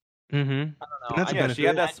sounds. Mm-hmm. I don't know. That's a benefit. She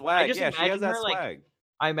had that swag. just Yeah, she has imagine that her, swag.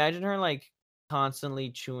 I imagine her like constantly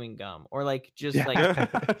chewing gum, or like just Yeah.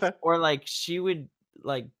 like, or like she would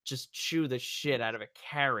like just chew the shit out of a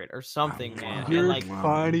carrot or something, man. You're and like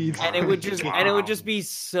funny. and it would just be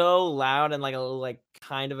so loud and like a little like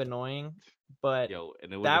kind of annoying. But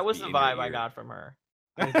that was the vibe I got from her.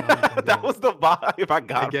 That was the vibe I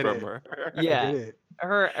got from her. Yeah,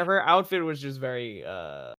 her outfit was just very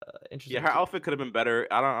interesting. Yeah, her outfit could have been better.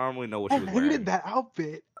 I don't really know what she was I wearing. hated that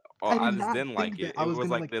outfit. Oh, I I did just not didn't like think it. that I It was was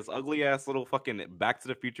gonna like like. this ugly ass little fucking Back to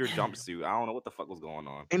the Future jumpsuit. I don't know what the fuck was going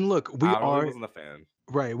on. And look, we I really are wasn't a fan.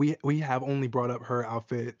 right. We have only brought up her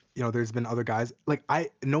outfit. You know, there's been other guys. Like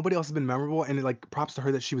nobody else has been memorable, and like props to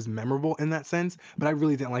her that she was memorable in that sense. But I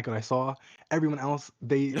really didn't like what I saw. Everyone else,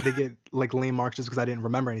 they get like lame marks just because I didn't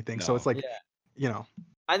remember anything. So it's No. like, Yeah. you know,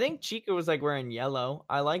 I think Chica was like wearing yellow.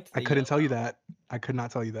 I liked I the couldn't tell you yellow, that. I could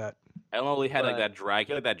not tell you that. Ellen only had like but that drag.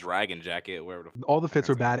 He had like that dragon jacket. Wherever the All the I fits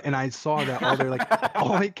can't were say his bad, and name. I saw that all their like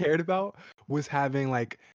all they cared about was having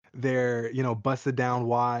like their busted down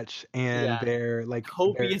watch and yeah, their their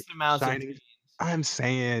copious amounts of shiny. jeans. I'm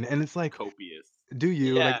saying, and it's like, Copious. do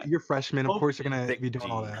you like Yeah, you're freshmen? Of course you're copious. gonna Thick be doing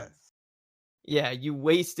all jeans. that. Yeah, you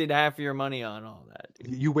wasted half your money on all that,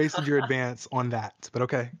 dude. You wasted your advance on that, but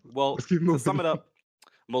okay, Well, let's keep to moving. sum it up,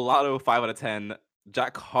 Mulatto 5 out of 10.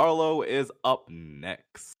 Jack Harlow is up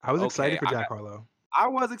next. I was excited Okay, for Jack Harlow. I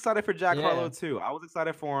was excited for Jack Yeah. Harlow too. I was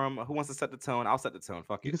excited for him. Who wants to set the tone? I'll set the tone.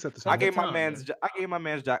 Fuck You it. can set the Set I tone. the gave my tone, man's dude. I gave my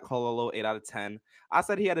man's Jack Harlow 8 out of 10. I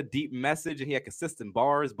said he had a deep message and he had consistent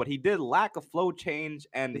bars, but he did lack a flow change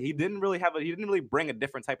and he didn't really bring a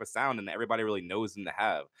different type of sound and that everybody really knows him to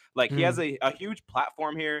have. Like he has a huge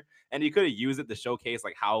platform here and he could have used it to showcase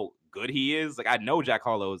like how good he is. Like I know Jack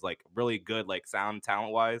Harlow is like really good like sound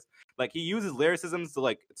talent wise. Like he uses lyricisms to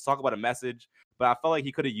like talk about a message, but I felt like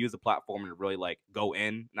he could have used the platform to really like go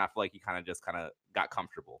in, and I feel like he kind of got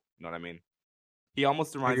comfortable. You know what I mean? He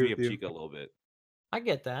almost reminds agree me of with you. Chica a little bit. I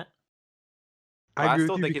get that. But I agree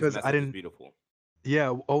still with you think his because I message is didn't. beautiful.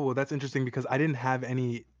 Yeah. Oh, well, that's interesting because I didn't have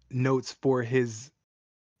any notes for his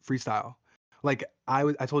freestyle. Like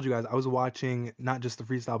I told you guys, I was watching not just the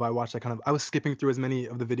freestyle, but I watched I was skipping through as many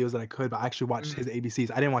of the videos that I could, but I actually watched his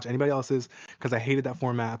ABCs. I didn't watch anybody else's because I hated that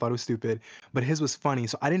format. I thought it was stupid. But his was funny,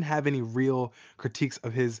 so I didn't have any real critiques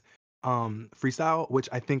of his freestyle, which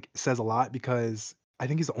I think says a lot because I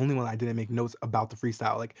think he's the only one I didn't make notes about the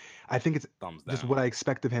freestyle. Like I think it's Thumbs just down. what I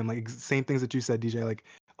expect of him. Like same things that you said, DJ. Like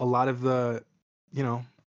a lot of the,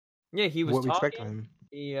 Yeah, he was what we expect from talking.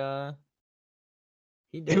 him.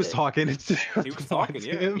 He did He was it. talking. He was talking,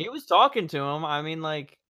 yeah. him. He was talking to him. I mean,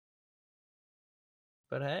 like,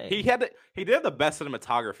 but hey, He did the best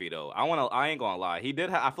cinematography though. I ain't gonna lie. He did.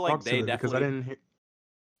 I feel like Talk to they it, because I definitely. didn't hear.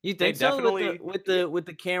 you they think so definitely- with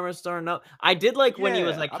the camera starting up? I did like when he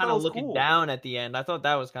was Yeah, like I thought kind it of was looking cool. down at the end. I thought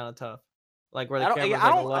that was kind of tough, like where I the don't- camera's yeah, I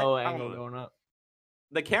like a don't- I- low I don't angle know. going up.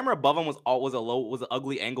 The camera above him was an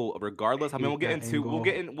ugly angle regardless. I mean, Hate we'll get that into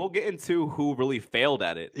angle. we'll get into who really failed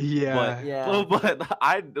at it. Yeah. But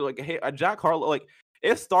I like hey, Jack Harlow like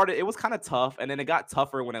it was kind of tough and then it got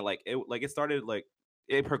tougher when it started like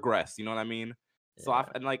it progressed, you know what I mean? So Yeah.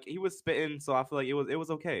 and like he was spitting, so I feel like it was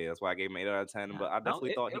okay. That's why I gave him 8 out of 10, but I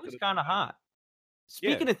definitely thought he it was could kind of hot.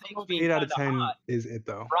 Speaking of things being 8 out of kind of 10 hot, is it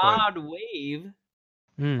though. Rod Wave,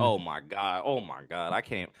 Oh my god, I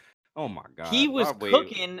can't. Oh my god. he was Rod Wave,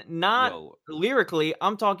 cooking, not yo. lyrically.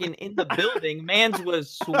 I'm talking in the building. Man's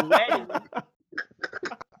was sweating.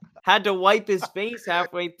 Had to wipe his face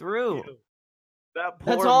halfway through. Yo, that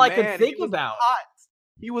That's poor all I could man, think he was about. Hot.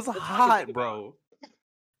 He was all I could hot, think bro.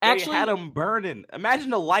 Actually, They had him burning. Imagine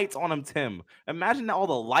the lights on him, Tim. Imagine all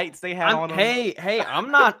the lights they had on him. hey,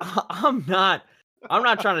 I'm not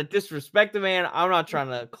trying to disrespect the man. I'm not trying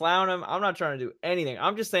to clown him. I'm not trying to do anything.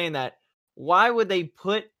 I'm just saying that why would they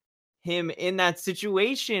put him in that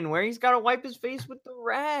situation where he's got to wipe his face with the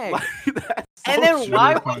rag? That's And so then true.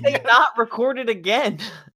 why You're would they funny. not record it again?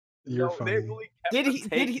 You're Yo, funny. they really kept Did the he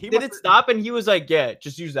take. did it stop and he was like, yeah,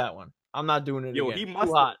 just use that one. I'm not doing it Yo, again. he Too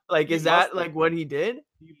must've- hot. Like, he is that must've. like what he did?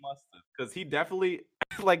 He must have, because he definitely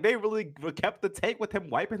like they really kept the take with him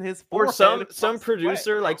wiping his Or forehead. some with sweat,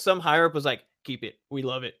 producer, bro. like some higher up was like, keep it. We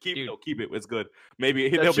love it. keep Dude, it. It's good. Maybe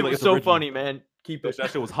that they'll shit be like, was it's so original. funny, man. Keep it.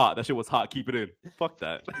 That shit was hot. That shit was hot. Keep it in. Fuck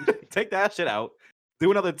that. Take that shit out.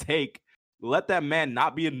 Do another take. Let that man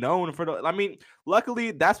not be known for the. I mean,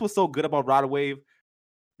 luckily, that's what's so good about Rod Wave,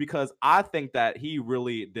 because I think that he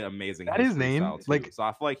really did amazing. That in his name? freestyle, too. Like, so I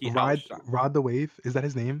feel like he Rod outshot the Wave? Is that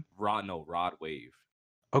his name? Rod Wave.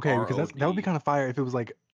 Okay, because that would be ROD. kind of fire if it was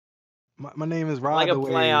like, my name is Rod Like a the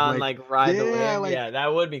play Wave. on like ride the yeah, wave. like, Yeah,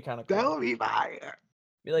 that would be kind of that cool. would be fire.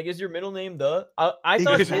 Be like, is your middle name the? I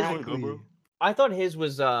thought Exactly. I thought his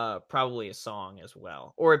was probably a song as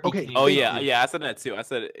well, or it Okay, became. Oh Thank yeah, you. yeah. I said that too. I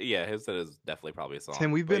said his said is definitely probably a song.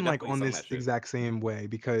 Tim, we've but he been like definitely on sung this that shit. exact same way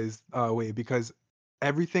because because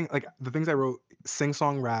everything, like the things I wrote, sing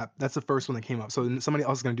song rap, that's the first one that came up. So somebody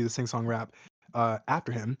else is gonna do the sing song rap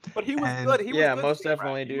after him. But he was And- good. He was Yeah, good most singing rap.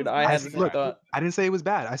 definitely, He dude. was I good had singing look, rap. thought. I didn't say it was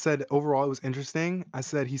bad. I said overall it was interesting. I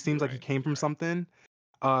said he seems like he Right, came from something.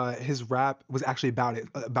 His rap was actually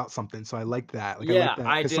about something. So I liked that. Like, Yeah, liked that,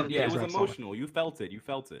 I 'cause did, some yeah. It people's was raps are. emotional. You felt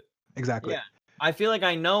it. Exactly. Yeah. I feel like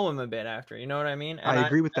I know him a bit after. You know what I mean? I And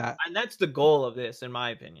agree with that. and that's the goal of this, in my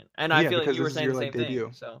opinion. And I Yeah, feel like because you were this is saying your the like same thing. debut.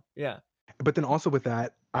 So yeah. But then also with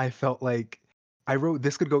that, I felt like I wrote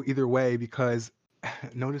this could go either way because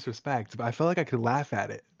no disrespect, but I felt like I could laugh at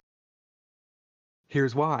it.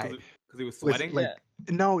 Here's why. Because he was Was sweating. like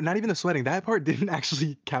Yeah. no, not even the sweating. That part didn't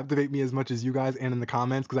actually captivate me as much as you guys and in the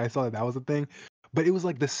comments because I saw that was a thing. But it was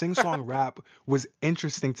like the sing-song rap was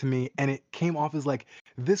interesting to me, and it came off as like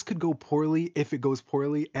this could go poorly if it goes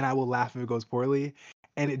poorly, and I will laugh if it goes poorly.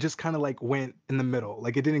 And it just kind of like went in the middle.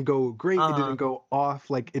 Like it didn't go great, it didn't go off.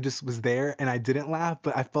 Like it just was there, and I didn't laugh.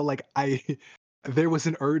 But I felt like there was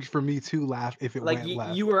an urge for me to laugh if it Like went you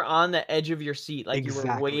left. were on the edge of your seat, like you were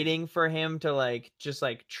Exactly. waiting for him to like just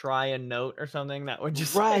like try a note or something that would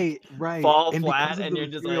just Right, like right. fall And flat, because of and the you're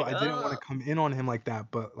just material, like, I didn't want to oh. come in on him like that.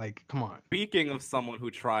 But like, come on, Speaking of someone who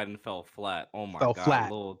tried and fell flat, oh my fell god, flat.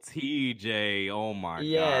 little TJ, oh my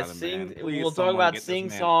Yeah, god, man, please we'll talk someone about get this sing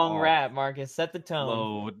man song off. rap, Marcus. Set the tone.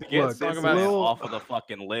 Load, get Look, this talk about man Lil, off of the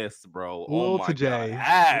fucking list, bro. Oh Lil my to god, Jay, Lil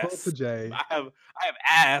ass. to Jay. I have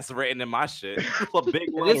ass written in my shit. A big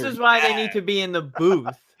This letter, is why they need ass. to be in the booth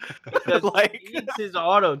because Like, he needs his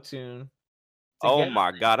auto tune. oh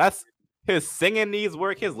my god, that's his singing needs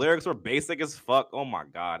work. His lyrics were basic as fuck. Oh my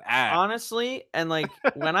god, ass. Honestly, and like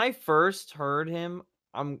when I first heard him,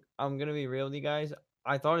 I'm gonna be real with you guys.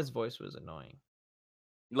 I thought his voice was annoying.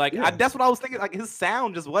 Like Yeah. that's what I was thinking. Like his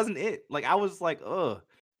sound just wasn't it. Like I was like, ugh.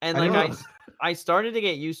 And I like know. I started to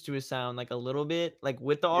get used to his sound like a little bit, like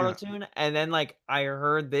with the Yeah. auto tune, and then like I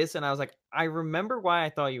heard this and I was like, I remember why I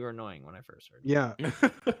thought you were annoying when I first heard you. Yeah,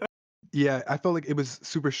 yeah. I felt like it was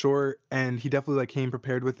super short, and he definitely like came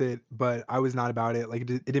prepared with it. But I was not about it. Like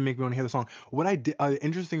it didn't make me want to hear the song. What I did,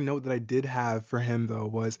 interesting note that I did have for him though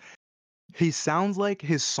was he sounds like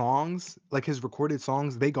his songs, like his recorded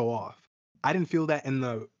songs, they go off. I didn't feel that in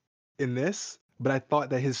this, but I thought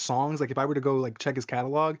that his songs, like if I were to go like check his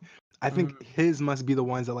catalog, I think his must be the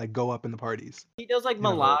ones that like go up in the parties. He does like You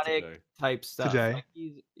know, melodic type stuff. Jay. Like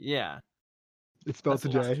yeah. It's spelled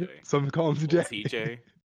That's to a lot. J. Some call him to Little J. TJ.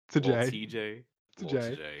 To Little J. TJ. To Little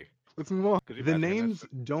J. TJ. Let's move on. Could you The imagine that names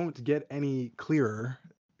shit? don't get any clearer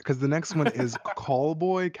because the next one is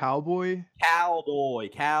Callboy, Cowboy.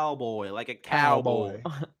 Cowboy, like a cowboy.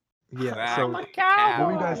 Yeah. So I'm a what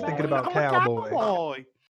were you guys cowboy. thinking about I'm a Cowboy?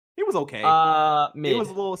 He was okay. Mid. It was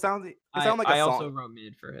a little sound. It I sounded like a song. also wrote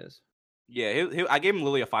mid for his. Yeah, I gave him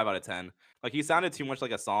literally a 5 out of 10. Like he sounded too much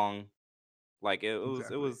like a song. Like it was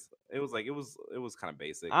kind of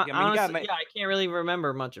basic. Honestly, I mean, I can't really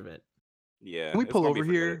remember much of it. yeah. Can we it's pull gonna be over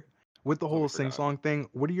forget it. here with the It's gonna whole be forgotten. sing-song thing?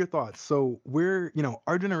 What are your thoughts? So we're,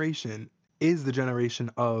 our generation is the generation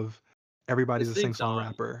of everybody's a sing-song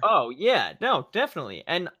rapper. Oh yeah, no, definitely.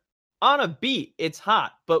 And on a beat, it's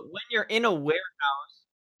hot. But when you're in a warehouse,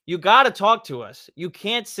 you gotta talk to us. You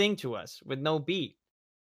can't sing to us with no beat.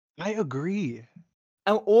 I agree.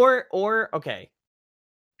 Or okay,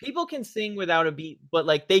 people can sing without a beat, but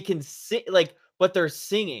like they can sing like, but they're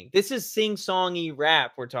singing. This is sing-songy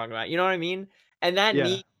rap we're talking about. You know what I mean? And that Yeah.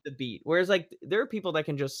 needs the beat. Whereas like there are people that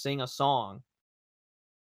can just sing a song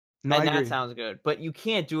No, I and agree. that sounds good, but you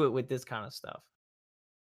can't do it with this kind of stuff.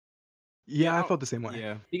 Yeah, I felt the same way.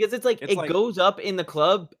 Yeah. Because it's like It's it like- goes up in the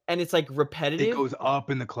club and it's like It repetitive goes up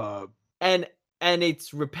in the club. and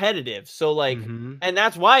it's repetitive. So like Mhm. and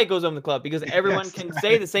that's why it goes up in the club because everyone Yes. can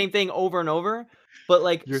say the same thing over and over. But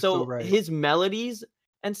like You're so so right. his melodies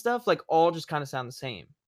and stuff like all just kind of sound the same.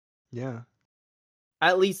 Yeah.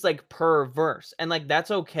 At least like per verse. And like that's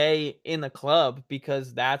okay in the club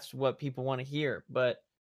because that's what people want to hear. But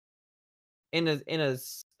in a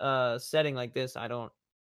setting like this, I don't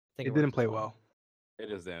think It didn't works play as well. It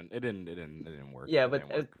didn't work. Yeah, It but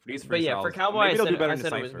didn't work. For these but yeah, for freestyles, Cowboy, maybe I they'll said, do better I in the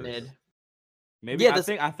said it was ciphers. mid. Maybe Yeah,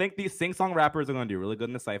 I think these sing song rappers are gonna do really good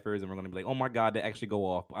in the ciphers, and we're gonna be like, oh my god, they actually go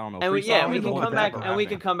off. I don't know. And we freestyle can is a whole come with back different and we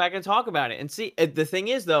rapping. can come back and talk about it and see. The thing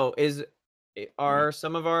is though, is are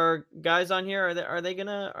some of our guys on here are they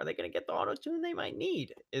gonna get the auto tune they might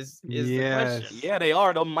need? Is the Yes. question? Yeah, they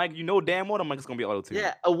are. Though, Mike, you know damn well the mic's gonna be auto tune.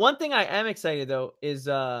 Yeah. One thing I am excited though is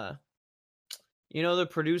the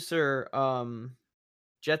producer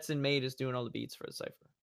Jetson Made is doing all the beats for the cipher.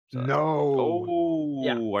 So No. Oh,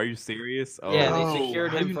 Yeah. Are you serious? Oh, Yeah, No. they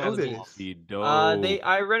secured How do him you for know all the this? beats. be dope.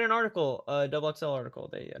 I read an article, Double XL article.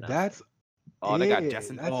 They announced That's Oh, they got it.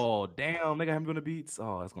 Justin. That's- Oh, damn, they got him doing the beats.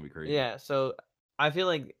 Oh, that's gonna be it. crazy. Yeah, so I feel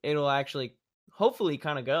like it'll actually, hopefully,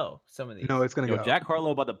 kind of go some of these. No, it's gonna Yo, go. Jack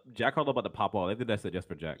Harlow about to pop off. They did that shit just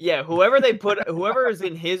for Jack. Yeah, whoever is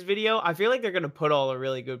in his video, I feel like they're gonna put all the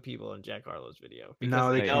really good people in Jack Harlow's video because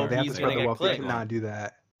No, they they know can't. They have he's to gonna spread the get wealth. They clicked. cannot do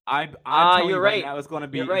that. I'm Ah, telling you're you right right. now, it's gonna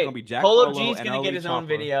be You're right. Jack Polo Harlow G's and gonna get LL his own Choppa.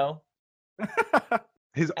 video.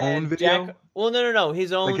 His own And video? Jack, well, no,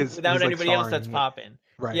 his own his, without like, anybody else that's starring, popping.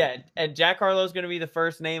 right. Yeah, and Jack Harlow's gonna be the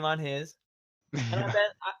first name on his. And I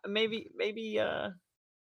bet maybe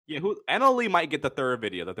Yeah, NLE might get the third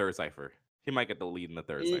video, the third cipher. He might get the lead in the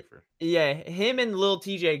third cipher. yeah, him and Lil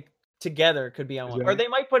TJ together could be on one, or TJ? they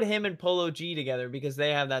might put him and Polo G together because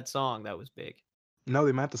they have that song that was big. No,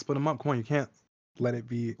 they might have to split them up. Come on, you can't let it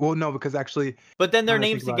be. Well, no, because actually, But then their now that I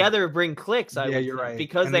names think about it, together bring clicks. I yeah, would you're think, right.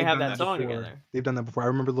 because And they they've have done that song before. together. They've done that before. I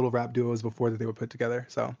remember little rap duos before that they would put together.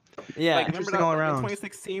 So Yeah, Like, remember Interesting that all in around.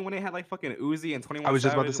 2016 when they had like fucking Uzi and 21 I was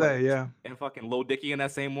just about to Savage, say, yeah. and fucking Lil Dicky in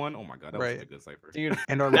that same one. Oh my god, that was such a Right. good cipher. dude,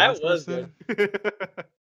 And our that last was person. good.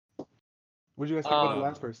 What did you guys think about the Um,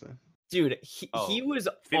 last person? Dude, he Oh, was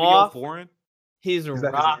Fivio off Foreign. his Is that his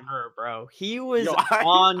name? rocker, bro. He was Yo,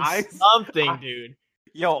 on something, I- dude.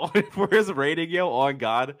 Yo, for his rating, on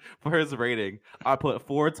God, for his rating, I put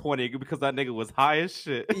 420 because that nigga was high as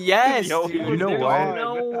shit. Yes, Yo, dude. You know there's what?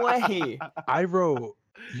 no way. I wrote,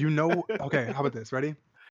 okay, how about this? Ready?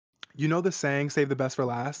 You know the saying, save the best for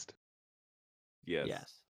last? Yes.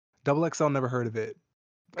 Yes. Double XL never heard of it.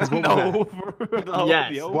 'Cause what was No. that? No,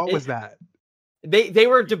 Yes. yo. What It- was that? They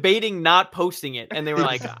were debating not posting it, and they were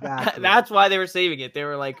like, Exactly. that's why they were saving it. They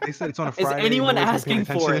were like, They said it's on a is Friday. anyone nobody's gonna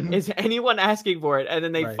pay asking for it? attention. Is anyone asking for it? And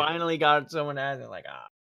then they Right. finally got someone asking, like,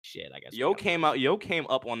 shit, I guess. Yo came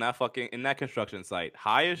up on that in that construction site,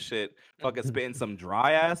 high as shit, fucking spitting some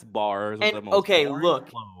dry ass bars. With And, the most okay, boring look,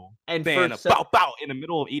 flow, and saying for a some, bow in the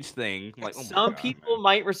middle of each thing. I'm like, oh my some God, people man.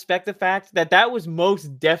 might respect the fact that was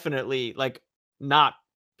most definitely like not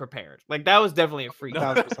prepared. Like that was definitely a freak.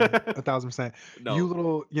 1,000%. 1,000%. No. You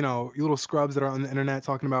little scrubs that are on the internet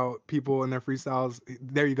talking about people and their freestyles.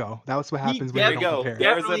 There you go. That's what happens when There you you don't go. prepare.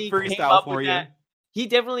 There's a Definitely came freestyle up for with you. that. He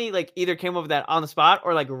definitely like either came up with that on the spot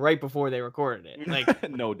or like right before they recorded it. Like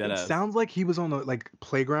No, dead It ass. sounds like he was on the like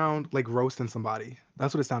playground, like roasting somebody.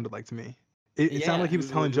 That's what it sounded like to me. It sounded like he was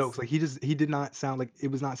He telling was- jokes. Like he did not sound like it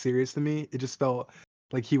was not serious to me. It just felt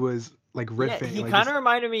like he was like yeah, riffing. he like, kind of just-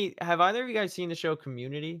 reminded me. Have either of you guys seen the show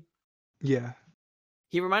Community? yeah.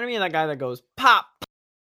 He reminded me of that guy that goes pop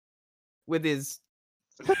with his.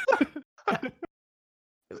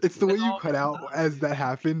 It's the way you No. cut out as that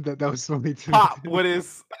happened that was funny to Pop. me. What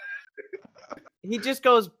is? He just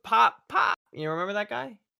goes pop pop. You remember that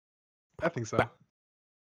guy? I think so.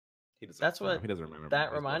 He doesn't That's remember. what He doesn't remember. That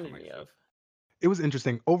He's reminded buffing me like of. It was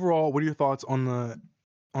interesting. Overall, what are your thoughts on the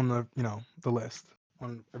the list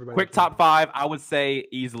on everybody? Quick that's top in 5. I would say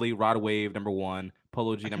easily Rod Wave number 1,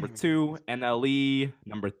 Polo G number 2, NLE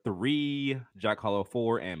number 3, Jack Harlow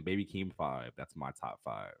 4, and Baby Keem 5. That's my top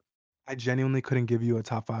 5. it? I genuinely couldn't give you a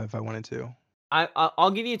top 5 if I wanted to. I'll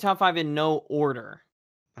give you a top 5 in no order.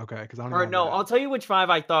 Okay, because I don't. Or have no, that. I'll tell you which 5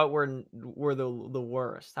 I thought were the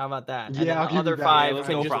worst. How about that? And Yeah, then I'll the give you other that. 5 let's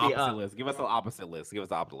can go just for be opposite up. list. Give us the opposite list. Give us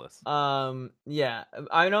the opposite list. Yeah,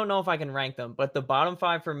 I don't know if I can rank them, but the bottom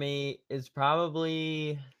 5 for me is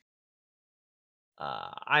probably,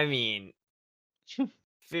 I mean,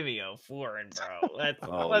 Fivio Foreign, bro. Let's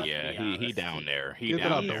yeah, be he honest. down there. He Get it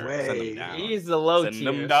down out the there. way. Send him down. He's the low Send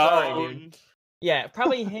him tier. Sorry, down. dude. Yeah,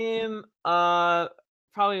 probably him.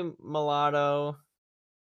 Probably Mulatto.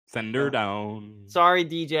 Send her down. Sorry,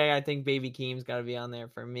 DJ. I think Baby Keem's got to be on there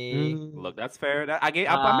for me. Look, that's fair. I made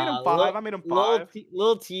him 5. I made him 5.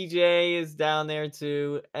 Lil TJ is down there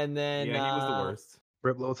too, and then Yeah, he was the worst.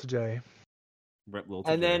 Rip Lil to Jay. Rip Lil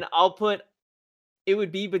And TJ. then I'll put. It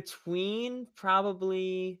would be between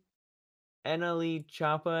probably NLE,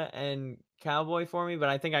 Choppa, and Cowboy for me, but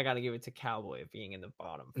I think I got to give it to Cowboy being in the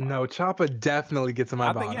bottom 5. No, Choppa definitely gets in my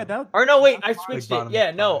I bottom. think that. Or no, wait, I switched it. bottom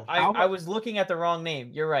Yeah, no, 5. I was looking at the wrong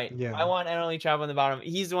name. You're right. Yeah. I want NLE Choppa on the bottom.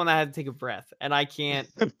 He's the one that had to take a breath, and I can't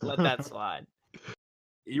let that slide.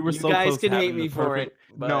 You were You so guys close to can hate having me the for perfect- it.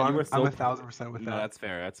 But No, you I'm were so 1,000% with No, that. that's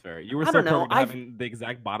fair. That's fair. You were I so don't know, perfect with I've- having the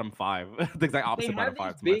exact bottom 5, the exact opposite bottom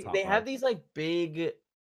 5 to my top They 5. have these like big.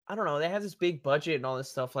 I don't know. They have this big budget and all this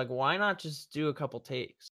stuff. Like, why not just do a couple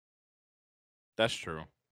takes? That's true.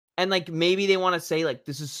 And like maybe they want to say like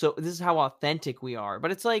this is how authentic we are,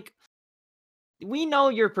 but it's like we know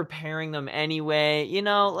you're preparing them anyway. You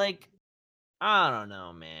know, like I don't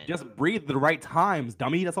know, man. Just breathe the right times,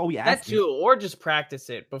 dummy. That's all we ask. that too, or just practice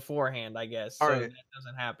it beforehand, I guess. All so right. that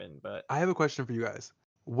doesn't happen. But I have a question for you guys.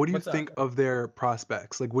 What do you What's up? think of their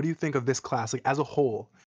prospects? Like, what do you think of this class? Like, as a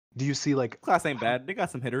whole, do you see like, Class ain't bad. They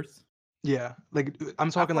got some hitters. yeah, like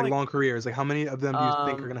I'm talking feel like like- long careers. Like, how many of them do you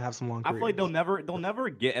think are Um, gonna have some long I careers? feel like they'll never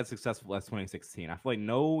get as successful as 2016. I feel like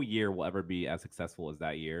no year will ever be as successful as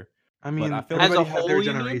that year. I mean, I feel like- everybody As a had their whole,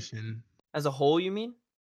 you mean? generation. as a whole, you mean?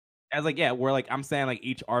 as like yeah, where like I'm saying like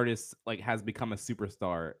each artist like has become a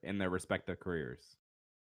superstar in their respective careers.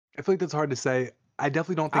 I feel like that's hard to say. I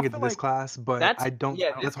definitely don't think I it's feel this like class, but That's I don't.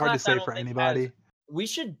 yeah. That's This hard to class I say don't for think has. anybody. We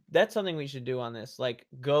should. That's something we should do on this. Like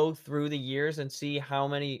go through the years and see how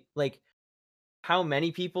many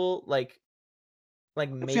people like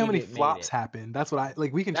Let's see how made many it. flops happen. That's what I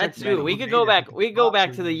like. We can check. That's the true. people We who could made go it, back. but the We could go flops back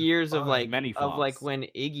are to the years of fun. many of like flops. when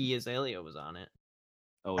Iggy Azalea was on it.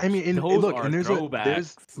 Oh, I mean, and those look, are and there's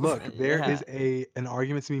throwbacks. there Yeah. is an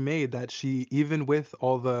argument to be made that she, even with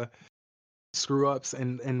all the screw ups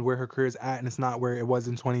and where her career is at, and it's not where it was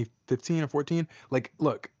in 2015 or 14. Like,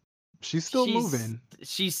 look, she's still moving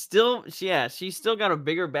She's still got a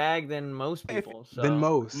bigger bag than most people. So than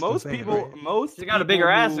most. I'm Most saying, people, right? most she's got a people bigger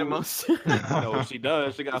ass than who- most. No, she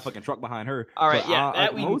does. She got a fucking truck behind her. All right, But, yeah, like,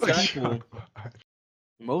 that we can touch.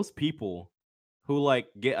 most people who like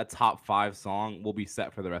get a top 5 song will be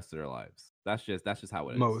set for the rest of their lives. That's just how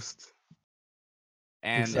it is. Most.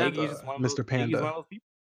 And Except, Iggy's just one of Mr. those, Iggy's Panda. one of those people.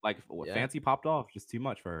 Like Yeah. Fancy popped off, just too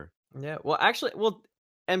much for her. Yeah. Well, actually,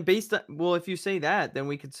 and based on if you say that, then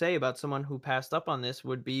we could say about someone who passed up on this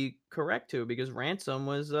would be correct too, because Ransom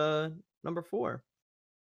was number 4.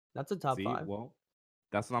 That's a top See, 5. well,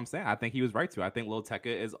 that's what I'm saying. I think he was right too. I think Lil Tecca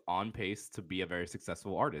is on pace to be a very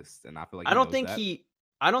successful artist, and I feel like I don't knows think that.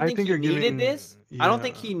 I don't think he you're needed giving- this. I don't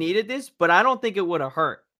think yeah. he needed this, but I don't think it would have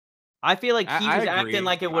hurt. I feel like he I was agree. acting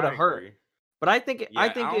like it would have I hurt, agree. but I think Yeah, I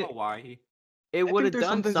think don't it know why he. it I would think have there's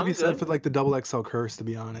done something to some be said good. for like the double XL curse, to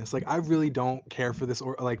be honest. Like, I really don't care for this,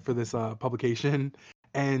 or like for this publication,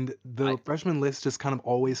 and the freshman list just kind of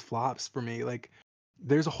always flops for me. Like,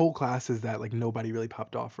 there's whole classes that like nobody really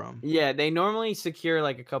popped off from. Yeah, they normally secure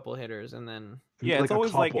like a couple hitters and then Yeah, like it's a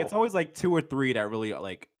always like couple. 2 or 3 that really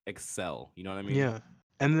like excel. You know what I mean? Yeah,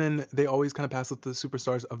 and then they always kind of pass up the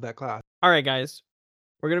superstars of that class. All right, guys,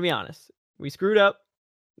 we're going to be honest. We screwed up.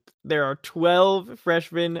 There are 12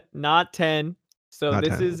 freshmen, not 10. So Not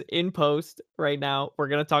this 10. is in post right now. We're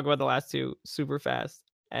going to talk about the last 2 super fast.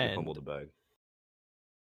 They And fumbled the bag.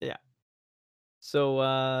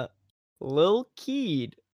 so Lil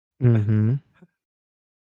Keed, Mm-hmm.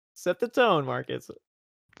 set the tone, Marcus.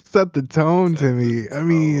 Set the tone to me. I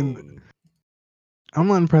mean, I'm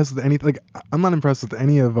not impressed with any. Like, I'm not impressed with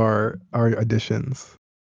any of our additions.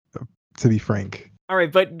 To be frank. All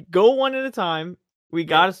right, but go one at a time. We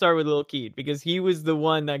got to start with Lil Keed because he was the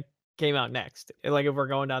one that came out next. Like if we're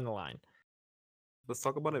going down the line. Let's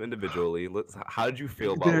talk about him individually. How did you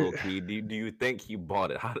feel about Lil Keed? Do you think he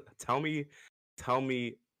bought it? Tell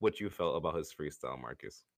me what you felt about his freestyle,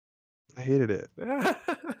 Marcus. I hated it.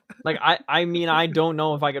 Like I mean, I don't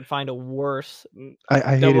know if I could find a worse.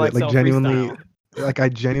 I hated it. Like, XL genuinely. freestyle. Like, I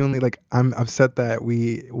genuinely, like, I'm upset that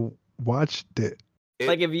we watched it.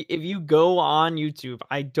 Like if you go on YouTube,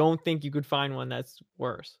 I don't think you could find one that's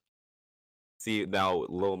worse. See, now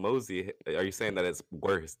Lil Mosey, are you saying that it's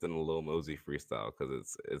worse than the Lil Mosey freestyle?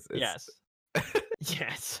 Because it's Yes.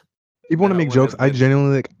 Yes. People want to That make one jokes. has I been-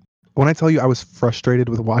 genuinely, like, when I tell you I was frustrated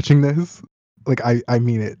with watching this, like, I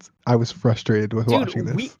mean it. I was frustrated with watching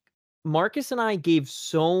this. Marcus and I gave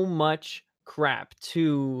so much crap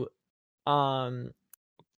to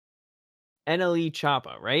NLE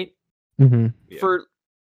Choppa, right? Mm-hmm. Yeah. For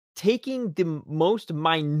taking the most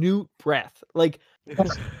minute breath. Like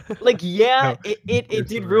yeah, No, it you're did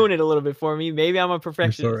so ruin it a little bit for me. Maybe I'm a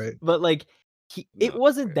perfectionist, right. but like it No,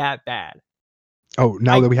 wasn't yeah. that bad. Oh,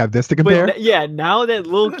 now that we have this to compare, But yeah, now that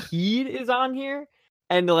Lil Keed is on here,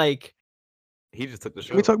 and like He just took the show.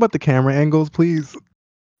 can we talk about the camera angles, please?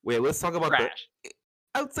 Wait, let's talk about trash.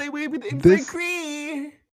 outside wave with This-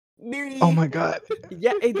 cream. Oh my god!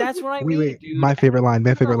 Yeah, that's what I mean. Wait, Dude. my favorite line.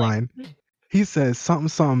 My Come favorite on, line. He says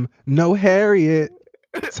something. No Harriet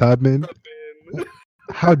Tubman.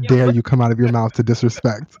 How dare you come out of your mouth to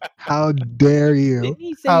disrespect? How dare you? Didn't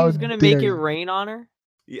he say How he was gonna make dare it you. rain on her?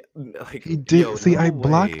 Yeah, like He did. yo, See, no I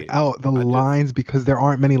blocked way. out the I just- lines because there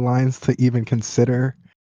aren't many lines to even consider.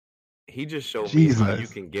 He just showed me how you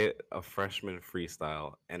Jesus. can get a freshman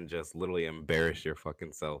freestyle and just literally embarrass your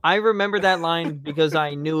fucking self. I remember that line because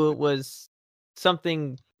I knew it was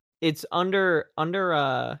something. It's under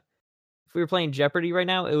if we were playing Jeopardy right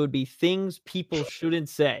now, it would be things people shouldn't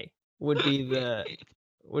say would be the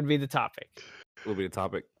topic. Will be the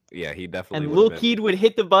topic. Yeah, he definitely. And would've Lil been- Keed would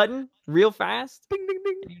hit the button real fast, Ding, ding,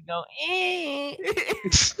 ding. and you'd go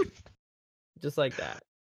just like that.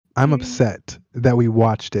 I'm upset that we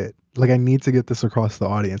watched it. Like, I need to get this across the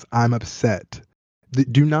audience. I'm upset.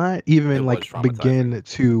 Do not It even was like traumatizing. begin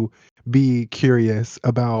to be curious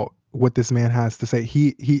about what this man has to say.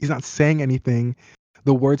 He's not saying anything.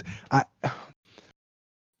 The words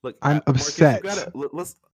Look, I'm Marcus, upset.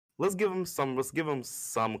 let's let's give him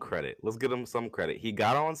some credit. Let's give him some credit. He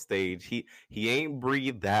got on stage. He ain't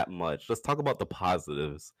breathed that much. Let's talk about the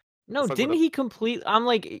positives. No, Let's talk didn't about he complete? I'm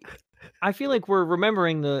like, I feel like we're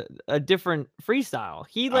remembering a different freestyle.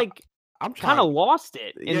 He like I'm kind trying. of lost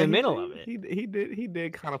it in Yeah, the middle of it. He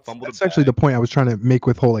did kind of fumble That's the actually the bag. point I was trying to make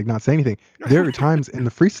with whole like not say anything. There are times in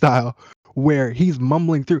the freestyle where he's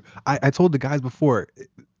mumbling through. I told the guys before,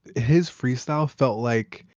 his freestyle felt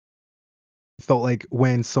like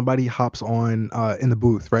when somebody hops on in the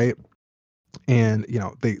booth, right? And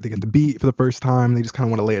they get the beat for the first time, they just kind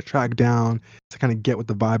of want to lay a track down to kind of get what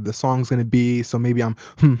the vibe of the song's going to be. So maybe I'm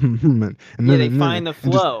and Yeah, they then find the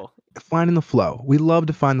and just flow. finding the flow. We love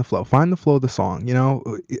to find the flow. Find the flow of the song.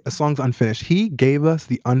 A song's unfinished. He gave us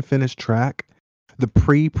the unfinished track, the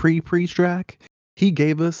pre track. He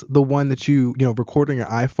gave us the one that you record on your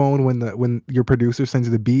iPhone when your producer sends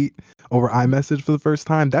you the beat over iMessage for the first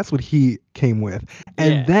time. That's what he came with.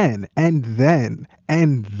 Yeah. And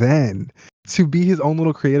then to be his own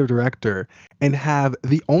little creative director and have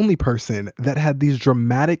the only person that had these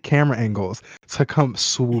dramatic camera angles to come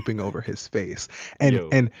swooping over his face and Yo.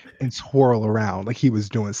 and twirl around like he was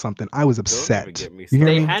doing something. I was Don't even upset. get me You hear started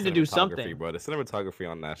They me? on had to do cinematography, something. bro. The cinematography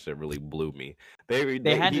on that shit really blew me.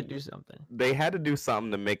 They had to do something. They had to do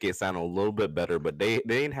something to make it sound a little bit better, but they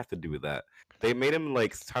didn't have to do that. They made him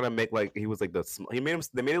like try to make like he was like they made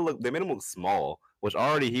him look small, which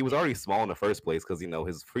he was already small in the first place because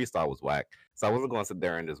his freestyle was whack. So I wasn't going to sit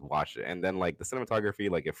there and just watch it. And then like the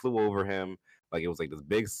cinematography, like it flew over him, like it was like this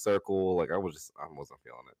big circle. Like I wasn't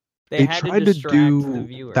feeling it. They had tried to to distract the do.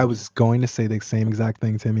 viewer. I was going to say the same exact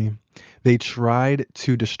thing, Timmy. They tried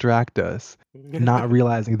to distract us, not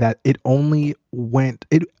realizing that it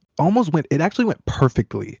actually went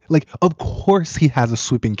perfectly. Like, of course he has a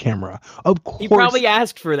sweeping camera. Of course. He probably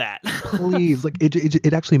asked for that. Please, like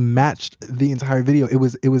it actually matched the entire video.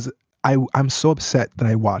 I'm so upset that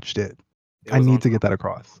I watched it. It I was on need to get that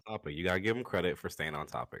across. topic. You gotta give him credit for staying on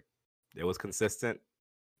topic. It was consistent.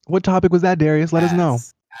 What topic was that, Darius? Let us know.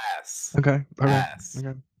 Ass. Okay. Ass.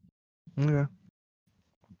 Okay.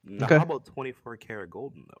 Now, Okay. how about 24 karat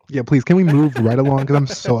golden though? Yeah, please. Can we move right along? Because I'm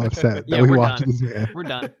so upset Yeah, that we we're watched done. this man. We're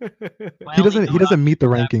done. My He only note doesn't on meet the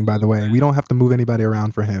this is ranking, by the way. absolute We don't have to move anybody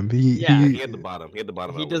around for him. Yeah. He had the bottom. He had the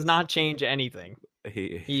bottom. He of the does list. not change anything.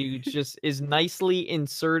 He just is nicely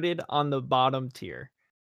inserted on the bottom tier.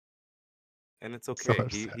 And it's So okay.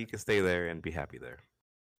 upset. He can stay there and be happy there.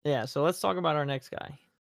 Yeah, so let's talk about our next guy.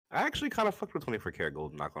 I actually kind of fucked with 24 karat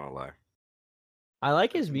golden. Not gonna lie. I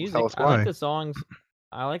like his music. Tell us I like why. the songs.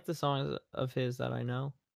 I like the songs of his that I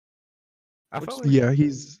know. I Which- felt like Yeah,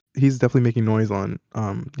 he's definitely making noise on.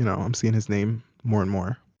 I'm seeing his name more and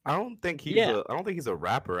more. I don't think he's Yeah. I don't think he's a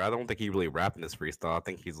rapper. I don't think he really rapped in this freestyle. I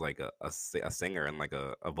think he's like a singer and like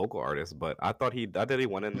a vocal artist. But I thought he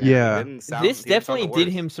went in there. Yeah. He didn't sound, This he didn't sound the definitely did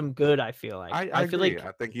worst. him some good. I feel like. I feel agree. like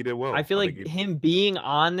I think he did well. I feel like think he- him being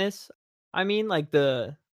on this. I mean, like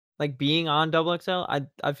being on Double XL.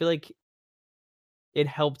 I feel like it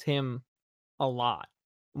helped him a lot.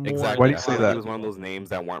 More exactly. Why do than you say I feel other like that? he was one of people. those names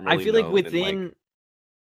that weren't really I feel like known and, within.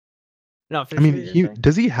 No, I finish mean, what you were gonna say.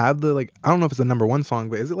 does he have the I don't know if it's a number one song,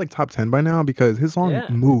 but is it like top 10 by now? Because his song Yeah.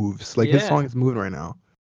 moves. Like his Yeah. song is moving right now.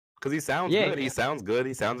 because he sounds Yeah, good. yeah. He sounds good.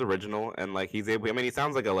 He sounds original, and like he's able. I mean, he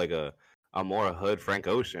sounds like a more hood Frank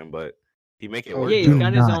Ocean, but he make it Oh, work. Yeah, he's do though.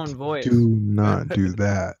 got his not, own voice. Do not do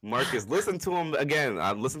that. Marcus, listen to him again.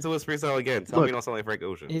 Listen to his freestyle again. Tell me Look. you don't sound like Frank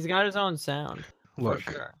Ocean. He's got his own sound. Look,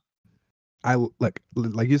 For sure. I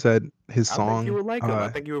like you said, his I think song. you would like him. I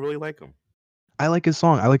think you would really like him. I like his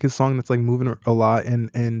song. I like his song that's like moving a lot,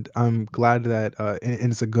 and I'm glad that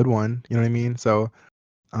and it's a good one. You know what I mean? So,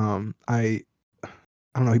 I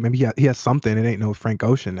don't know. Maybe he has something. It ain't no Frank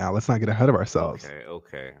Ocean now. Let's not get ahead of ourselves.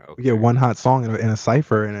 Okay. We get one hot song in a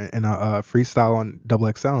cipher and a freestyle on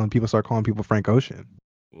Double XL, and people start calling people Frank Ocean.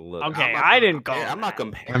 Look, Okay, I didn't call I'm him not that.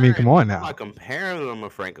 comparing. I mean, come on I'm now. not comparing him to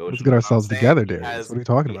Frank Ocean. Let's get but I'm ourselves saying together, he Darius. What are you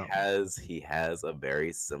talking about? He has a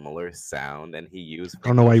very similar sound, and he used. I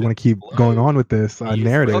don't know why you want to keep going on with this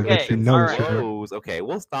narrative that you know is true. Flows. Okay,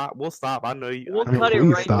 we'll stop. I know you. We'll I know cut it you're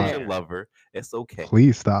a right Frank Ocean there. lover. It's okay.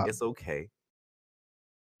 Please stop. It's okay.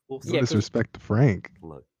 We'll No Yeah, 'cause- disrespect to Frank.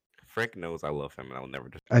 Look, Frank knows I love him, and I will never.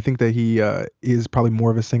 I think that he is probably more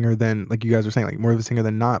of a singer than, like you guys are saying, like more of a singer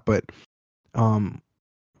than not. But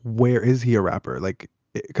where is he a rapper? Like,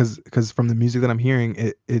 because from the music that I'm hearing,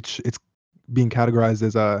 it's being categorized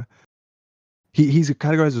as he's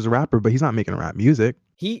categorized as a rapper, but he's not making rap music.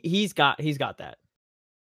 He's got that.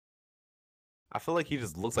 I feel like he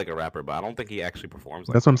just looks like a rapper, but I don't think he actually performs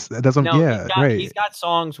like. That's what I'm. No, Yeah, right. he's got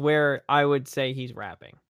songs where I would say he's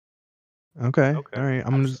rapping. Okay. Okay. All right. I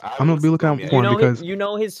I'm haven't gonna be listened to looking him out yet. for him because you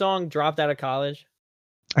know his song "Dropped Out of College."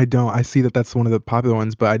 I don't. I see that that's one of the popular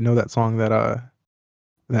ones, but I know that song that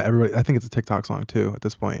everybody. I think it's a TikTok song too at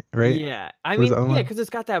this point, right? Yeah, I What is mean, the other yeah, one? because it's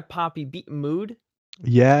got that poppy beat mood.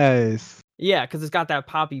 Yes. Yeah, because it's got that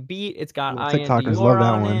poppy beat. It's got Well, I am TikTokers love Dior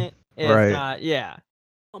that on one. it. It's Right. got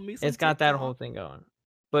Love me some it's got that TikTok. whole thing going.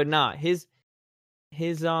 But nah, his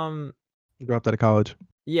Dropped out of college.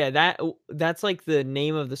 yeah, that's like the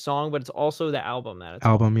name of the song, but it's also the album that it's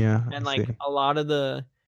on. Album, yeah. I And see. like a lot of the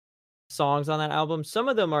songs on that album, some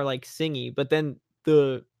of them are like singy, but then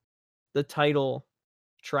the title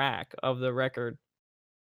track of the record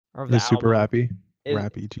or of the It's super album rappy. is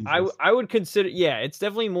Rappy, Jesus. I would consider, yeah, it's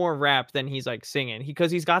definitely more rap than he's like singing,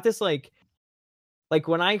 because he's got this like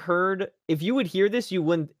when I heard, if you would hear this, you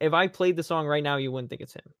wouldn't, if I played the song right now, you wouldn't think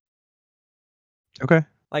it's him, Okay.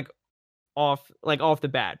 like off the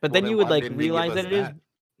bat, but Well, then you would why like didn't he give realize us that it is. that?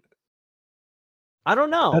 I don't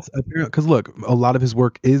know. That's because look, a lot of his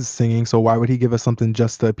work is singing, so why would he give us something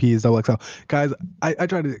just to appease Double XL? Guys, I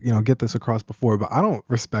tried to get this across before, but I don't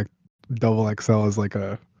respect Double XL as like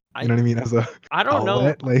a I you know what I mean, as a I don't know.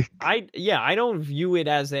 outlet. Like I don't view it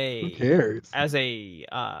as who a cares?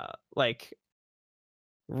 like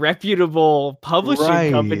reputable publishing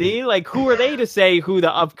Right. company. Like, who are they to say who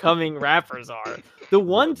the upcoming rappers are? The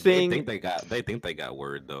one Well, thing, they think they got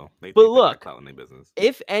word though. They But think they got look, clout in their business.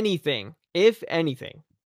 if anything,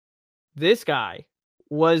 this guy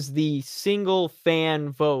was the single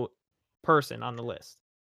fan vote person on the list.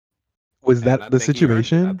 Was And that I the think he earned it.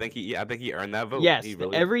 situation? I think he earned that vote. Yes, He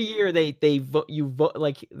really every year they vote. You vote,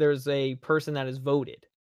 like there's a person that is voted,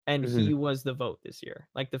 and Mhm. he was the vote this year.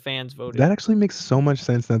 Like the fans voted. That actually makes so much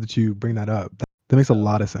sense now that you bring that up. That makes a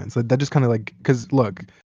lot of sense. That just kind of like, because look,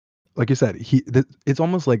 like you said, it's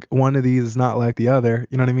almost like one of these is not like the other.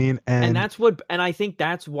 You know what I mean? And that's what, and I think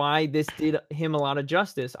that's why this did him a lot of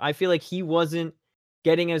justice. I feel like he wasn't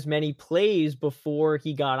getting as many plays before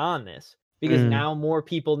he got on this, because now more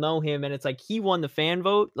people know him, and it's like he won the fan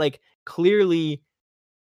vote. Like, clearly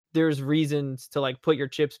there's reasons to like put your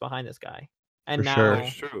chips behind this guy. And For now sure.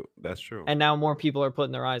 That's true. That's true. and now more people are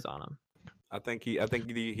putting their eyes on him. I think he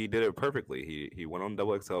did it perfectly. He went on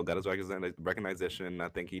Double XL, got his recognition. I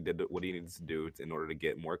think he did what he needed to do in order to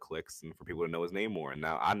get more clicks and for people to know his name more. And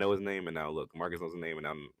now I know his name, and now look, Marcus knows his name, and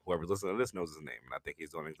now whoever's listening to this knows his name. And I think he's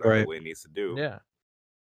doing exactly Right. what he needs to do. Yeah.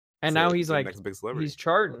 And to now he's be the like, next big celebrity. he's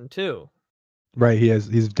charting too. Right.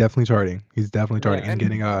 He's definitely charting. He's definitely charting Yeah. and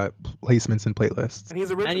getting placements and playlists. And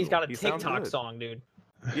he's original. And he's got a He sounds TikTok good. song, dude.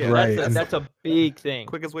 Yeah, Right. That's a big thing.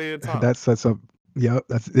 quickest way to the top. That's a yep.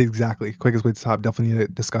 That's exactly quickest way to top. Definitely need to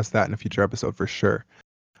discuss that in a future episode for sure.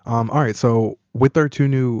 All right. So with our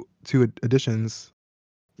two additions,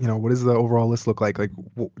 what does the overall list look like? Like,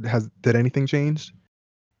 did anything change?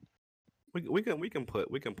 We can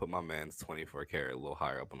put my man's 24 karat a little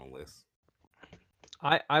higher up on the list.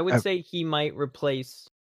 I would say he might replace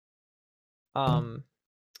who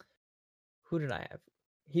did I have?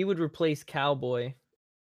 He would replace Cowboy,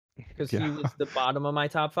 because he was the bottom of my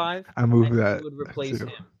top 5. I moved and that. He would replace too.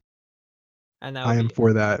 him. And that I would am be,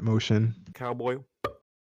 for that motion. Cowboy.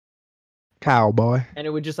 and it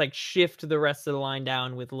would just like shift the rest of the line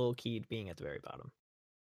down, with Lil Keed being at the very bottom.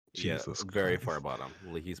 Jesus very Christ. far bottom.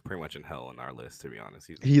 He's pretty much in hell in our list, to be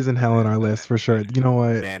honest. He's in hell in our list for sure. You know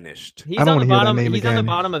what? Banished. He's I don't on the wanna hear that bottom. name He's on the again.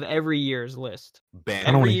 bottom of every year's list. Banished.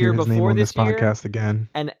 I don't want every to hear year his name before on this this year, podcast again.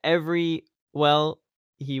 And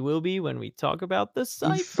he will be when we talk about the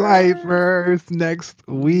Cypher. Cyphers next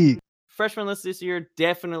week. Freshman list this year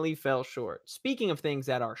definitely fell short. Speaking of things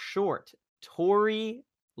that are short, Tory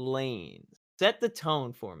Lanez. Set the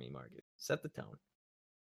tone for me, Marcus. Set the tone.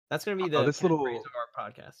 That's going to be the this little phrase of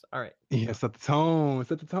our podcast. All right. Yeah, set the tone.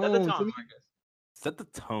 Set the tone. Set the tone, Timmy. Marcus. Set the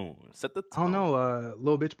tone. Set the I don't tone. know.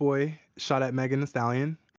 Little bitch boy shot at Megan Thee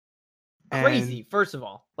Stallion. Crazy, first of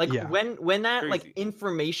all. Like, Yeah. when that like Crazy.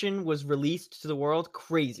 information was released to the world,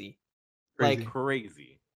 crazy. Crazy. Like,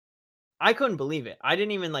 Crazy. I couldn't believe it. I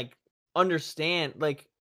didn't even like understand, like,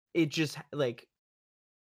 it just like,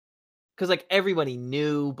 because like everybody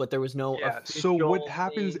knew, but there was no So what official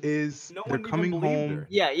happens thing. is No they're one even coming believed home. her.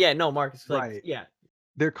 Yeah, no, Marcus, like, Right. yeah.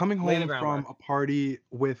 They're coming Lay the home groundwork. from a party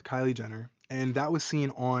with Kylie Jenner, and that was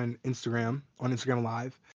seen on Instagram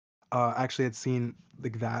Live. I actually had seen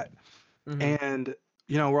like that, Mhm. and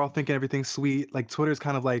we're all thinking everything's sweet. Like Twitter's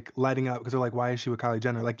kind of like lighting up because they're like, why is she with Kylie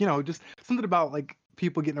Jenner? Like, just something about like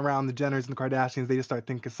people getting around the Jenners and the Kardashians. They just start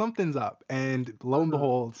thinking something's up, and lo and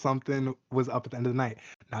behold, something was up at the end of the night.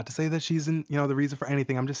 Not to say that she's in the reason for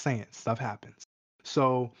anything. I'm just saying stuff happens.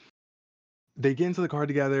 So they get into the car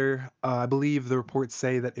together. I believe the reports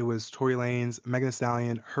say that it was Tory Lanez, Megan Thee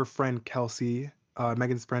Stallion, her friend Kelsey,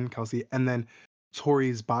 Megan's friend Kelsey, and then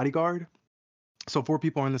Tory's bodyguard. So 4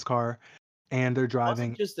 people are in this car, and they're It wasn't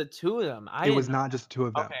driving. just the two of them. I It was didn't know not just the 2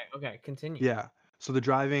 of them. that. Okay, continue. Yeah. So they're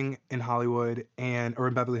driving in Hollywood or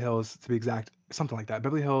in Beverly Hills to be exact, something like that.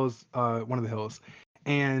 Beverly Hills, one of the hills.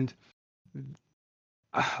 And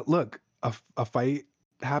look, a fight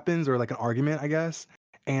happens, or like an argument, I guess,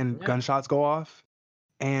 and Yeah. gunshots go off.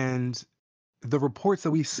 And the reports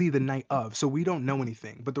that we see the night of, so we don't know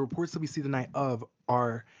anything, but the reports that we see the night of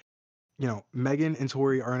are, Megan and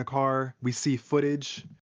Tory are in a car. We see footage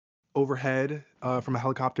overhead from a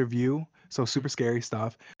helicopter view, so super scary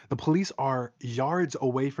stuff. The police are yards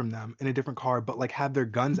away from them in a different car, but like have their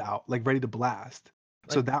guns out, like ready to blast.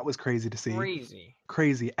 So Like, that was crazy to see.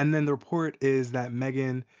 Crazy. And then the report is that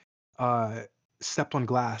Megan stepped on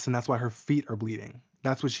glass, and that's why her feet are bleeding.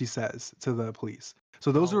 That's what she says to the police.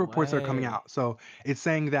 So those are reports that are coming way. out. So it's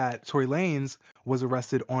saying that Tory Lanez was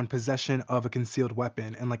arrested on possession of a concealed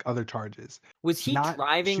weapon and like other charges. Was he Not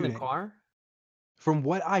driving shooting. the car? From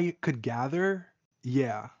what I could gather,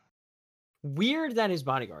 yeah. Weird that his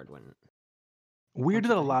bodyguard wouldn't. Weird Don't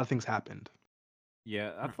that you a think? lot of things happened.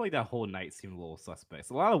 Yeah, I feel like that whole night seemed a little suspect.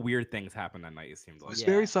 A lot of weird things happened that night. It seemed like. It's Yeah.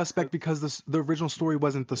 very suspect because the original story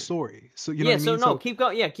wasn't the story. So you know Yeah, what I so mean? no, keep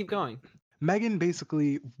going. Yeah, keep going. Megan,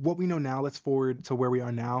 basically, what we know now, let's forward to where we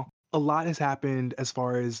are now. A lot has happened as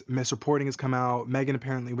far as misreporting has come out. Megan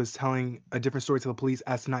apparently was telling a different story to the police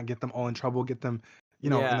as to not get them all in trouble, get them,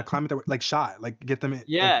 in Yeah. the climate that were like shot, like get them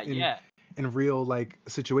Yeah, in real like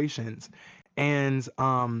situations. And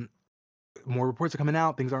more reports are coming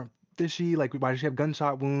out. Things aren't fishy. Like, why does she have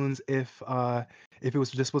gunshot wounds if it was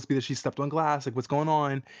just supposed to be that she stepped on glass? Like, what's going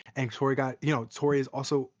on? And Tory Tory is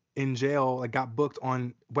also in jail, like got booked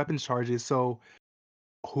on weapons charges. So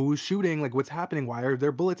who's shooting? Like, what's happening? Why are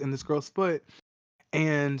there bullets in this girl's foot?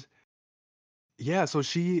 And yeah, so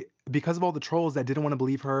she, because of all the trolls that didn't want to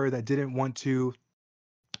believe her, that didn't want to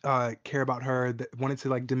care about her, that wanted to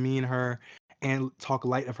like demean her and talk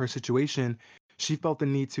light of her situation, she felt the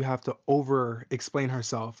need to have to over explain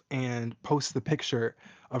herself and post the picture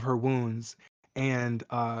of her wounds. And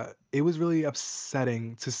it was really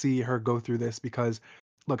upsetting to see her go through this because,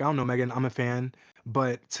 look, I don't know Megan, I'm a fan,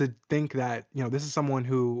 but to think that, this is someone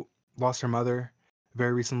who lost her mother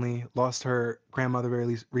very recently, lost her grandmother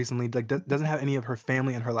very recently, like doesn't have any of her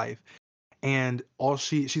family in her life. And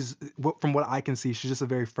from what I can see, she's just a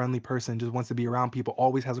very friendly person, just wants to be around people,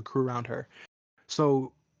 always has a crew around her.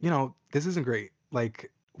 So, this isn't great.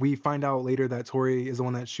 Like, we find out later that Tory is the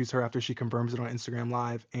one that shoots her after she confirms it on Instagram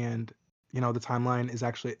Live. And, the timeline is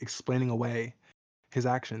actually explaining away his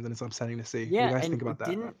actions, and it's upsetting to see. What do Yeah, you guys and think about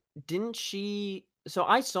that? didn't she? So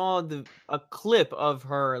I saw a clip of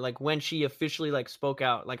her like when she officially like spoke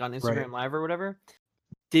out like on Instagram Right. Live or whatever.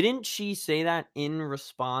 Didn't she say that in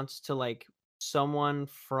response to like someone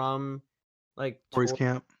from like Tory's Tory's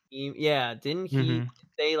camp. team? Yeah, didn't he Mhm.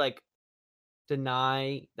 say like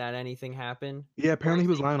deny that anything happened? Yeah, apparently he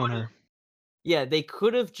was they lying on could've- her. Yeah, they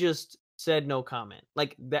could have just said no comment.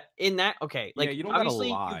 Like that in that okay, Yeah, like you don't gotta obviously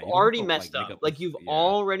lie. you've You don't have already to, messed like, make up. up Like this- you've yeah.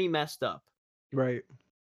 already messed up. Right.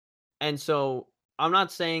 And so I'm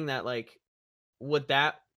not saying that like what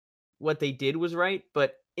they did was right,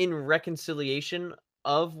 but in reconciliation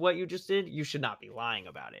of what you just did, you should not be lying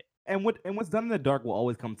about it. And what's done in the dark will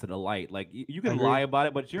always come to the light. Like you can agree. lie about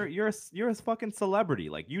it, but you're a fucking celebrity.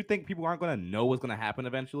 Like you think people aren't gonna know what's gonna happen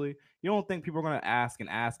eventually. You don't think people are gonna ask and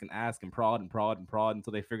ask and ask and prod and prod and prod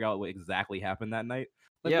until they figure out what exactly happened that night.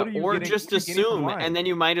 Like, Yeah, what are you or getting- just what are you getting from assume, lying? and then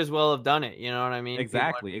you might as well have done it. You know what I mean? People are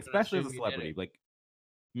Exactly, just gonna especially as a assume you did celebrity. it. Like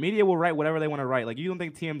media will write whatever they want to write. Like you don't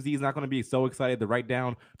think TMZ is not going to be so excited to write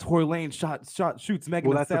down Tory Lanez shoots Megan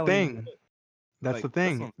Well, Thee that's the Stallion. thing. That's Like, the that's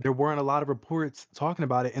thing. what- There weren't a lot of reports talking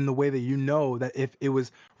about it in the way that that if it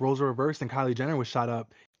was roles were reversed and Kylie Jenner was shot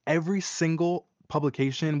up, every single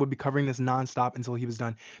publication would be covering this nonstop until he was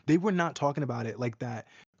done. They were not talking about it like that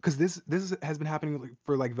because this has been happening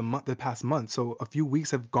for like the past month. So a few weeks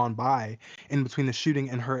have gone by in between the shooting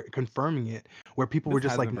and her confirming it, where people were This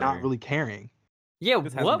just has like been not very- really caring. Yeah,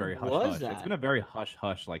 This has been what very hush was hush. that? It's been a very hush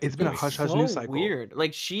hush. Like It's been a situation. hush-hush news cycle. Weird.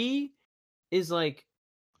 Like she is like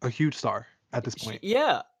A huge star at this point.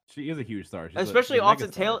 yeah, She is a huge star, especially she's a off the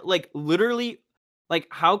megastar. tail. Like literally, like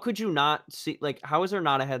how could you not see? Like how is there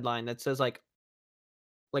not a headline that says like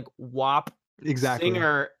WAP Exactly.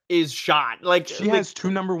 singer is shot? Like She has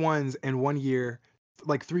 2 number ones in 1 year,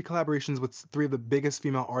 like 3 collaborations with 3 of the biggest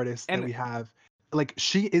female artists that And- we have. Like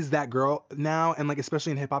she is that girl now, and like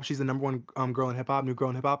especially in hip hop, she's the number one girl in hip hop, new girl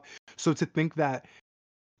in hip hop. So to think that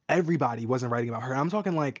everybody wasn't writing about her. I'm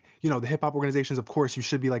talking like, the hip hop organizations, of course, you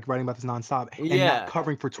should be like writing about this nonstop and not Yeah.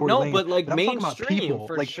 covering for Tory No, Lanez. but like But I'm talking about mainstream people,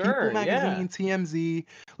 for like sure. People Yeah. Magazine, TMZ,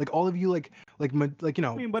 like all of you, like I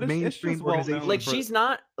mean, but it's mainstream just well organizations. known Like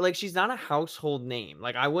for- she's not a household name.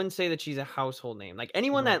 Like I wouldn't say that she's a household name. Like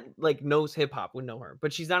anyone Right. that like knows hip hop would know her,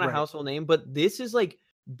 but she's not a Right. household name. But this is like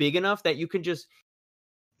big enough that you can just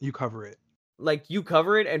You cover it. like you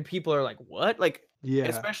cover it and people are like, what? Like Yeah.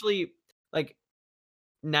 especially like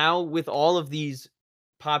now with all of these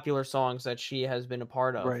popular songs that she has been a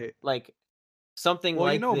part of, Right. like something Well,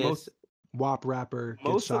 like this. most WAP rapper gets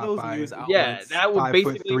most of shot those by news Yeah, outlets. that would 5'3"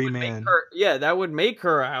 basically would man. make her. Yeah, that would make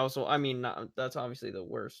her a household. I mean, that's obviously the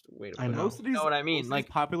worst way to put I it. know. Most of these, You know what I mean? most of Like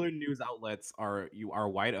these popular news outlets are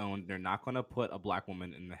white owned. They're not going to put a black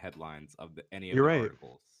woman in the headlines of any of You're the right.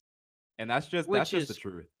 articles, and that's just Which the is-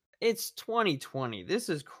 truth. it's 2020. This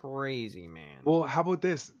is crazy, man. Well, how about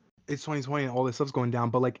this? It's 2020 and all this stuff's going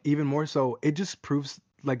down, but like even more so, it just proves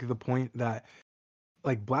like the point that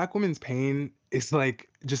like black women's pain is like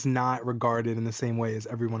just not regarded in the same way as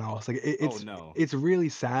everyone else. Like it's no. it's really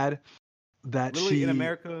sad that Literally in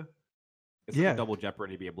America, it's like Yeah. a double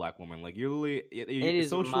jeopardy to be a black woman. Like you're literally, It is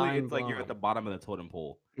socially, it's like you're at mind-blowing. the bottom of the totem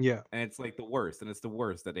pole, Yeah, and it's like the worst, and it's the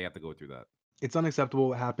worst that they have to go through that. it's unacceptable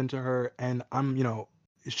what happened to her, and I'm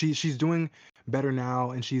she's doing better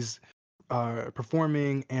now, and she's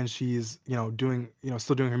performing, and she's doing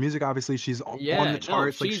still doing her music. Obviously, she's on the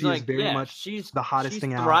charts. Like she's she's very much she's the hottest she's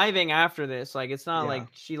thing out. thriving after this. Like it's not Yeah. like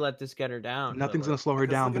she let this get her down. Nothing's but, gonna slow her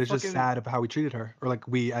because down, look but at it's just fucking- sad of how we treated her, or like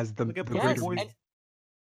we as the Look at greater Yes, Pussy Boy. people.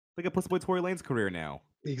 Look at Pussy Boy Tory Lane's career now.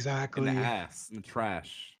 Exactly. In the ass, in the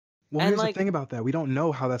trash. Well, And, here's like- the thing about that. We don't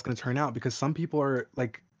know how that's going to turn out because some people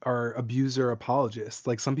are abuser apologists.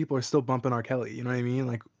 Like some people are still bumping R. Kelly. You know what I mean?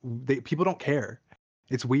 Like people don't care.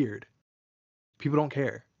 It's weird. People don't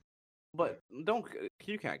care. But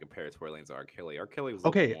you can't compare Tory Lanez to R. Kelly. R. Kelly was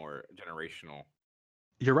Okay. more generational.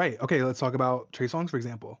 You're right. Okay, let's talk about Trey Songz, for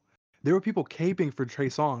example. There were people caping for Trey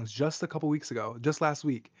Songz just a couple weeks ago, just last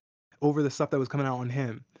week, over the stuff that was coming out on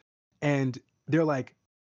him. And they're like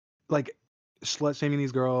slut shaming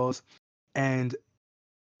these girls, and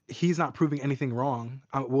he's not proving anything wrong.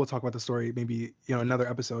 We'll talk about the story maybe another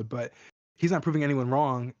episode, but he's not proving anyone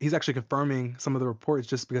wrong. He's actually confirming some of the reports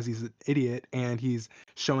just because he's an idiot and he's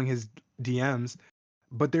showing his DMs,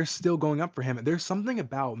 but they're still going up for him. There's something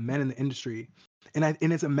about men in the industry, and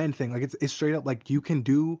it's a men thing. Like it's straight up like you can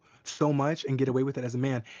do so much and get away with it as a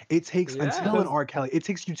man. It takes until an R. Kelly. It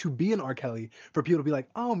takes you to be an R. Kelly for people to be like,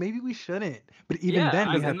 oh, maybe we shouldn't. But even Yeah, then,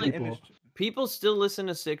 we I have mean, people. People still listen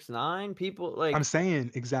to 6ix9ine. People like I'm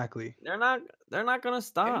saying exactly. they're not gonna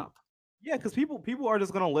stop. Yeah, because people are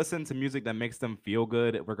just gonna listen to music that makes them feel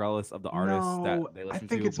good, regardless of the artist No, that they I listen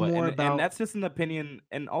think to. it's more about- and that's just an opinion,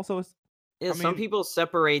 and also it's, Yeah, I some mean- people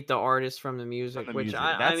separate the artist from the music, the which music.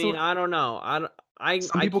 I That's mean what- I don't know.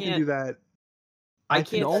 Some people can do that. I think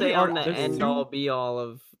can't the only say I'm the there's end two- all be all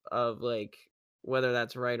of like whether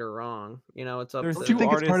that's right or wrong. It's up There's Don't to you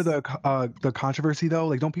think it's part of artists- the controversy though?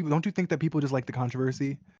 Like, don't you think that people just like the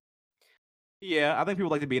controversy yeah. I think people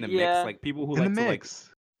like to be in a Yeah. mix, like people who in like the to mix?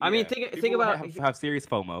 I mean, yeah, think people about- have serious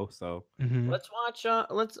FOMO. So Mhm. Let's watch.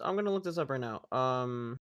 I'm gonna look this up right now.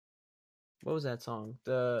 What was that song?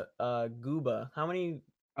 The Gooba. How many?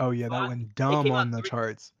 Oh yeah, that Five- went dumb came out on the 3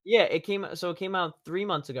 charts. Yeah, it came. So it came out 3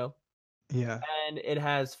 months ago, Yeah, and it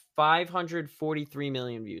has 543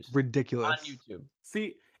 million views on ridiculous. YouTube.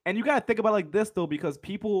 see, and you gotta think about it like this though, because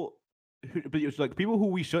people who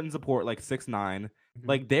we shouldn't support, like 6ix9ine, Mhm.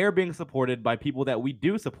 like they're being supported by people that we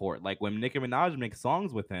do support. Like when Nicki Minaj makes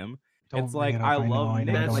songs with him, Don't it's bring like it up, I know, love I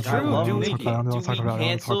know, Nicki. That's Like true. I love Do we- Nicki. do we cancel-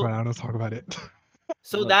 Don't talk about it.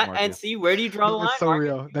 So Look, that and Marcus. see where do you draw the line? That's so Marcus?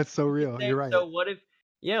 real. That's so real. Saying, You're right. So what if?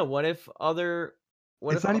 Yeah, what if other?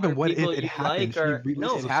 What It's if not even other what if people it you happened. like She are released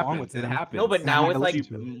no? a It song happens. with It him. happens. No, but now And with I like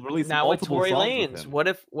listened to it. release now with multiple Tory songs with Lanez, him.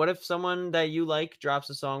 what if someone that you like drops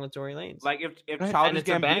a song with Tory Lanez? Like if Right. Childish it's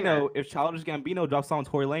a banger. Gambino drops a song with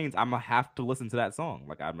Tory Lanez, I'm gonna have to listen to that song.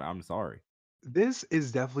 Like I'm sorry. This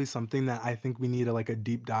is definitely something that I think we need a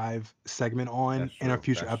deep dive segment on That's in our true,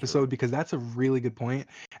 future that's episode true. because that's a really good point,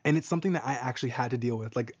 and it's something that I actually had to deal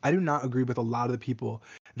with. Like, I do not agree with a lot of the people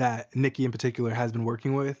that Nicki in particular has been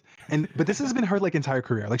working with, but this has been her entire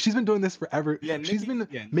career. Like, she's been doing this forever. Yeah, She's Nicki- been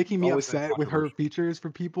yeah, making me always been upset with her controversial. features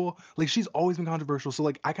for people. Like, she's always been controversial. So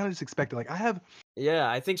I kind of just expect it. Like, I have yeah,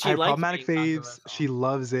 I think she I have likes problematic being faves. controversial. She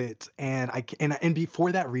loves it, and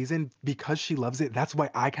for that reason, because she loves it, that's why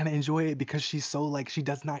I kind of enjoy it because she's so she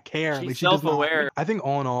does not care. She's Like she does not. self-aware. I think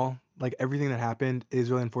all in all, everything that happened is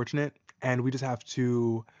really unfortunate, and we just have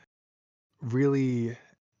to really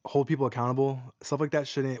hold people accountable, stuff like that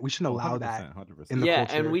we shouldn't Oh, allow that 100%, 100%. in the Yeah,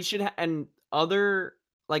 and culture. we should and other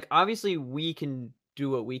like obviously we can do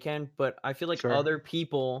what we can, but I feel like Sure. other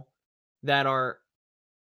people that are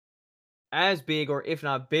as big or if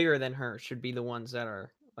not bigger than her should be the ones that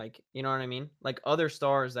are like, you know what I mean? Like other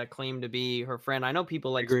stars that claim to be her friend. I know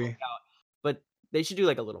people I like spoke agree. out, but they should do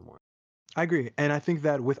like a little more. I agree. And I think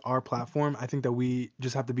that with our platform, I think that we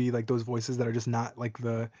just have to be like those voices that are just not like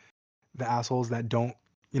the assholes that don't,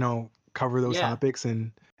 cover those Yeah. topics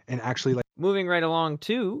and actually like Moving right along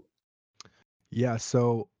to yeah,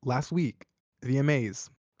 so last week VMAs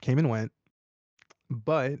came and went,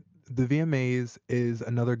 but the VMAs is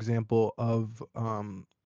another example of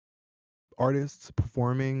artists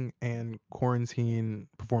performing and quarantine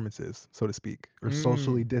performances, so to speak, or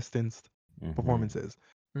socially distanced performances.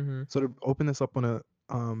 Mhm. So to open this up on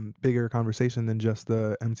a bigger conversation than just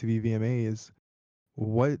the MTV VMAs,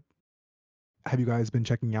 what have you guys been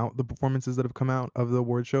checking out the performances that have come out of the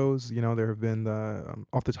award shows? There have been the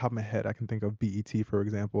off the top of my head, I can think of BET, for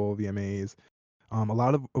example, VMAs. A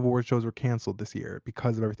lot of award shows were canceled this year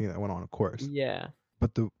because of everything that went on, of course. Yeah.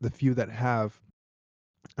 But the few that have,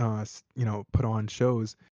 put on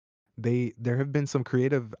shows, there have been some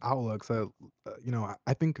creative outlooks.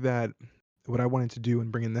 I think that what I wanted to do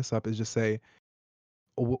in bringing this up is just say,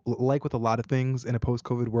 like with a lot of things in a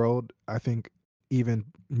post-COVID world, I think even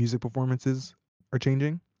music performances are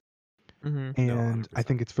changing, Mhm. No, and I 100%.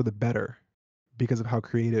 think it's for the better because of how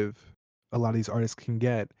creative a lot of these artists can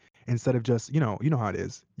get. Instead of just, how it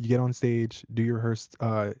is. You get on stage, do your rehearsed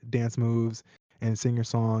dance moves, and sing your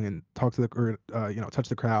song, and talk to touch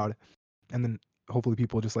the crowd, and then hopefully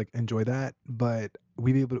people just like enjoy that. But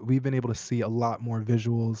we've been able to see a lot more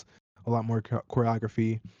visuals, a lot more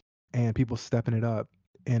choreography, and people stepping it up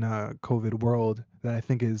in a COVID world that I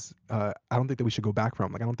think is I don't think that we should go back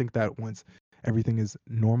from. Like I don't think that once everything is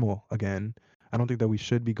normal again, I don't think that we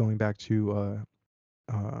should be going back to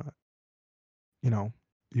uh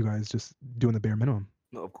you guys just doing the bare minimum.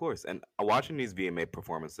 No, of course. And watching these VMA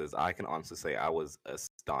performances, I can honestly say I was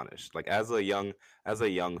astonished. Like as a young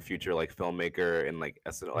future like filmmaker and like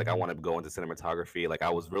like I Mhm. want to go into cinematography. Like I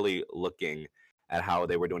was really looking at how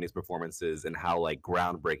they were doing these performances and how like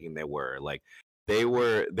groundbreaking they were. Like they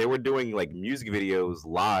were doing like music videos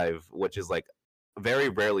live, which is like very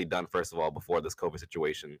rarely done. First of all, before this COVID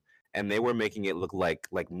situation, and they were making it look like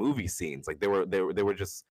movie scenes. Like they were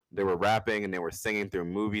just they were rapping and they were singing through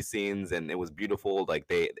movie scenes and it was beautiful. Like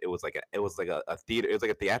it was like a theater, it was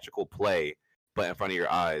like a theatrical play but in front of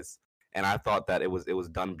your eyes. And I thought that it was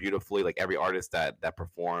done beautifully. Like every artist that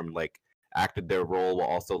performed like acted their role while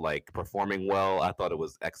also like performing well. I thought it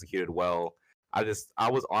was executed well. I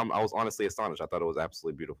was honestly astonished. I thought it was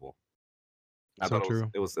absolutely beautiful. I So thought it was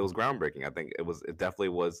true. it was it was groundbreaking. I think it definitely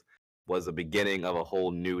was a beginning of a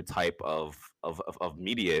whole new type of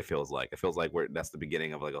media. It feels like that's the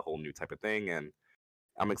beginning of like a whole new type of thing, and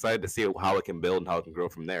I'm excited to see how it can build and how it can grow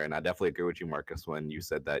from there. And I definitely agree with you, Marcus, when you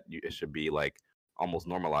said that it should be like almost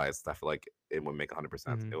normalized. I feel like it would make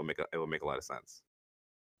 100%. Mhm. It would make a lot of sense.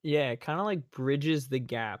 Yeah, it kind of like bridges the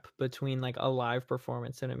gap between like a live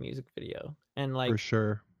performance and a music video and For like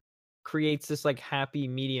sure. creates this like happy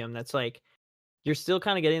medium that's like you're still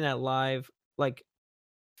kind of getting that live like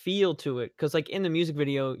feel to it because like in the music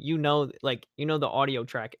video the audio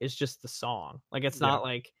track is just the song, like it's Yeah. not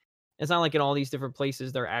like in all these different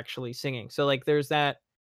places they're actually singing, so like there's that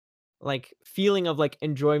like feeling of like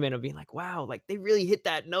enjoyment of being like wow, like they really hit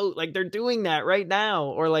that note, like they're doing that right now,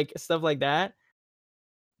 or like stuff like that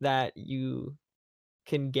that you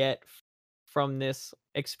can get from this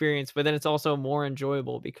experience, but then it's also more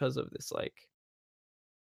enjoyable because of this like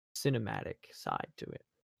cinematic side to it.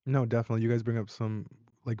 No, definitely. You guys bring up some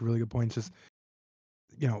like really good points. Just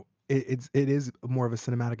it is more of a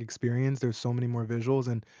cinematic experience. There's so many more visuals,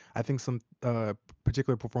 and I think some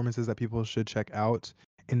particular performances that people should check out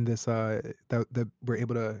in this that we're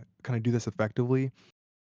able to kind of do this effectively.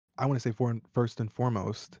 I want to say first and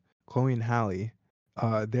foremost, Chloe and Halle,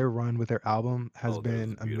 their run with their album has Oh, theirs was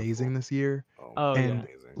been amazing beautiful. this year. Oh Oh my god, yeah. And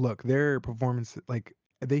amazing. look, their performance, like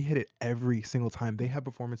they hit it every single time. They have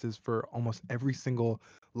performances for almost every single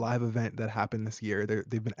live event that happened this year.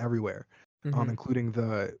 They've been everywhere, Mhm. including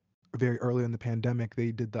the very early in the pandemic.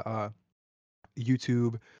 They did the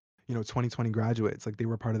YouTube, 2020 graduates. Like they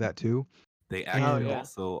were part of that too. They Oh actually And yeah.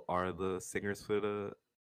 also are the singers for the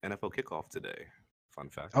NFL kickoff today. Fun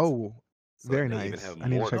fact. oh, So very they even nice. have I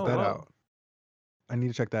need to more to check Oh that come. whoa. out. I need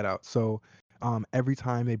to check that out. So every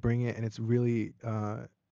time they bring it, and it's really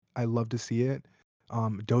I love to see it.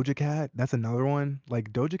 Doja Cat, that's another one.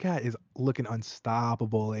 Like Doja Cat is looking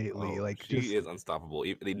unstoppable lately. Oh, Like she just is unstoppable.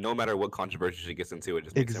 No matter what controversy she gets into, it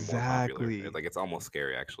just makes her more popular. exactly. It's almost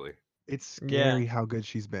scary, actually. It's Yeah. scary how good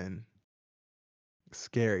she's been.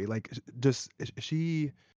 Scary. Like just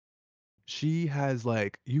she has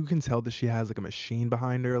like you can tell that she has like a machine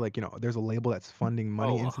behind her. Like, there's a label that's funding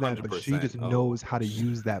money Oh, into that, but she 100%. just Oh, knows how to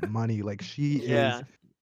use that money. Like Yeah.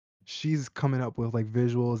 she's coming up with like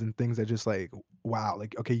visuals and things that just like wow,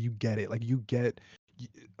 like okay, you get it. Like you get y-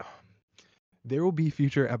 there will be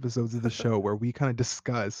future episodes of the show where we kind of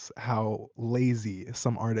discuss how lazy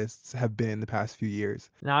some artists have been the past few years.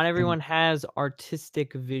 Not And everyone has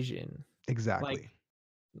artistic vision exactly.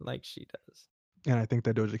 like she does. And I think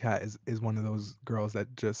that Doja Cat is one of those girls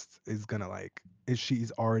that just is gonna like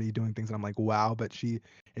she's already doing things and I'm like, wow, but she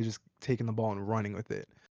is just taking the ball and running with it.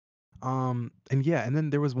 And yeah, and then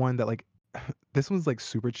there was one that like this one's like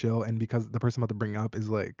super chill, and because the person I'm about to bring up is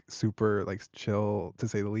like super like chill to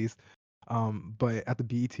say the least. But at the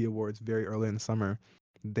BET Awards very early in the summer,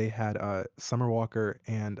 they had Summer Walker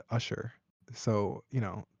and Usher. So,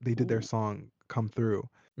 they did their Ooh. song Come Through,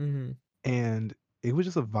 Mm-hmm. and it was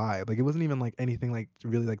just a vibe. Like it wasn't even like anything like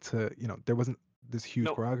really like there wasn't this huge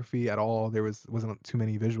no, choreography at all. There wasn't too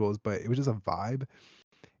many visuals, but it was just a vibe.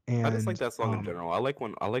 I just like And that song in general. I like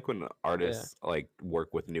when Yeah. artists like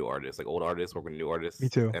work with new artists, like old artists work with new me artists,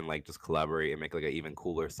 too. and like just collaborate and make like an even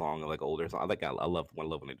cooler song, or like older song. I love when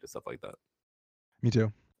they do stuff like that. Me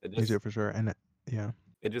too. It Me too just for sure. And yeah,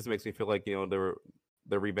 it just makes me feel like they're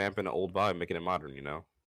revamping an old vibe, making it modern.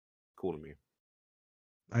 Cool to me.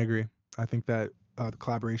 I agree. I think that the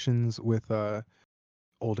collaborations with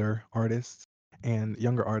older artists and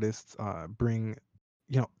younger artists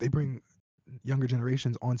they bring younger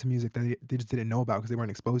generations onto music that they just didn't know about because they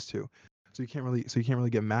weren't exposed to. So you can't really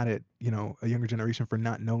get mad at a younger generation for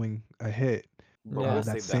not knowing a hit But we'll Yeah. that's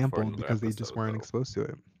save that for sampled another because they just episode, weren't though. exposed to it.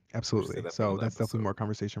 We should save Absolutely. that for So another that's definitely more episode.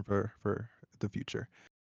 conversation for the future.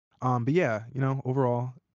 But yeah,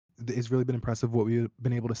 overall, it's really been impressive what we've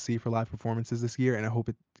been able to see for live performances this year, and I hope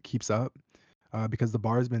it keeps up because the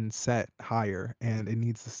bar's been set higher and it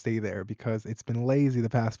needs to stay there because it's been lazy the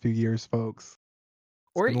past few years, folks.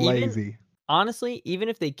 It's Or been even lazy. honestly, even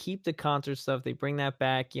if they keep the concert stuff, they bring that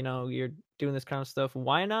back, you're doing this kind of stuff,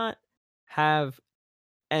 why not have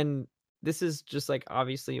and this is just like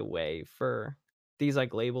obviously a way for these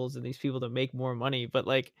like labels and these people to make more money, but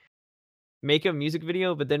like make a music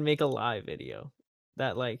video, but then make a live video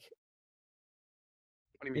that like,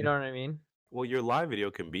 What do you you mean? know what I mean? Well, your live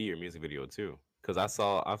video can be your music video too, because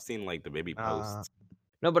I've seen like the baby posts.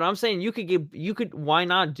 No, but I'm saying why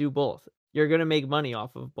not do both? You're gonna make money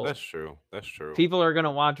off of both. That's true. That's true. People are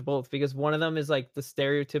gonna watch both because one of them is like the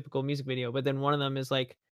stereotypical music video, but then one of them is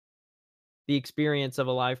like the experience of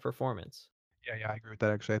a live performance. Yeah, I agree with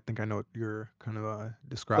that. Actually, I think I know what you're kind of But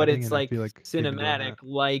describing, it's and I like feel like they've been doing cinematic, that.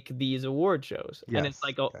 like these award shows, and it's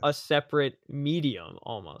Yes, like a separate medium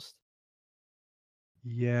almost.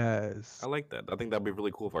 yes. I like that. I think that'd be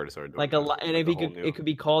really cool if artists started doing Like that. and Like if a you whole could, new. it could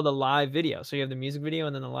be called a live video. So you have the music video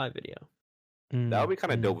and then the live video. That would be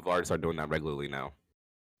kind of Mm. dope if artists are doing that regularly now.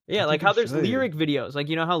 Yeah, I like think how they there's should. lyric videos. Like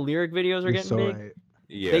how lyric videos are You're getting so big. right.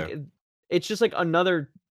 Yeah. It's just like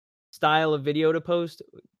another style of video to post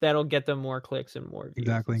that'll get them more clicks and more views.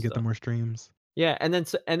 Exactly, and get stuff. them more streams. Yeah, and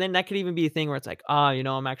then that could even be a thing where it's like,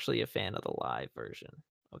 I'm actually a fan of the live version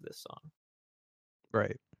of this song.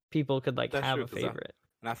 Right. People could like That's have true, a 'cause favorite.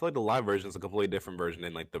 And I feel like the live version is a completely different version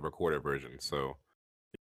than like the recorded version. So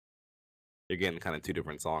you're getting kind of two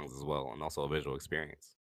different songs as well, and also a visual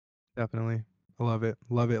experience. Definitely. I love it.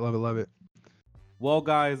 Love it. Love it. Love it. Well,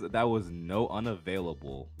 guys, that was No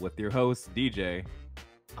Unavailable with your host, DJ.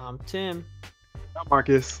 I'm Tim. I'm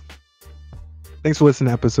Marcus. Thanks for listening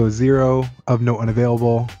to episode 0 of No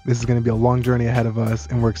Unavailable. This is going to be a long journey ahead of us,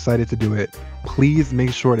 and we're excited to do it. Please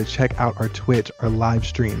make sure to check out our Twitch, our live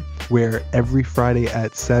stream, where every Friday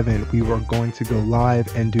at 7, we are going to go live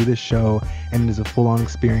and do this show, and it is a full-on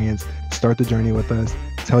experience. Start the journey with us.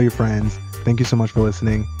 Tell your friends. Thank you so much for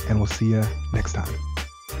listening, and we'll see you next time.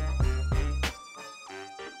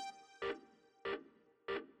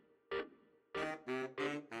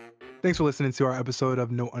 Thanks for listening to our episode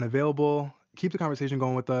of No Unavailable. Keep the conversation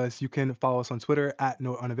going with us. You can follow us on Twitter at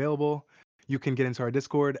No Unavailable. You can get into our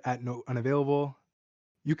Discord at No Unavailable.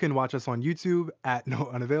 You can watch us on YouTube at No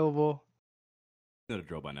Unavailable. You know the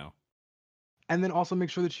drill by now. And then also make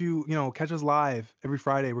sure that you catch us live every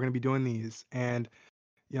Friday. We're going to be doing these, and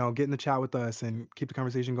get in the chat with us and keep the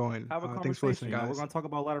conversation going. Have a conversation. Thanks for listening, guys. We're gonna talk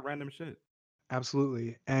about a lot of random shit.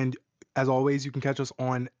 Absolutely. And as always, you can catch us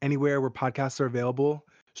on anywhere where podcasts are available.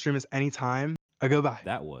 Stream us anytime. Goodbye.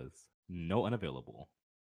 That was No unavailable.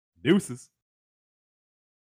 Deuces.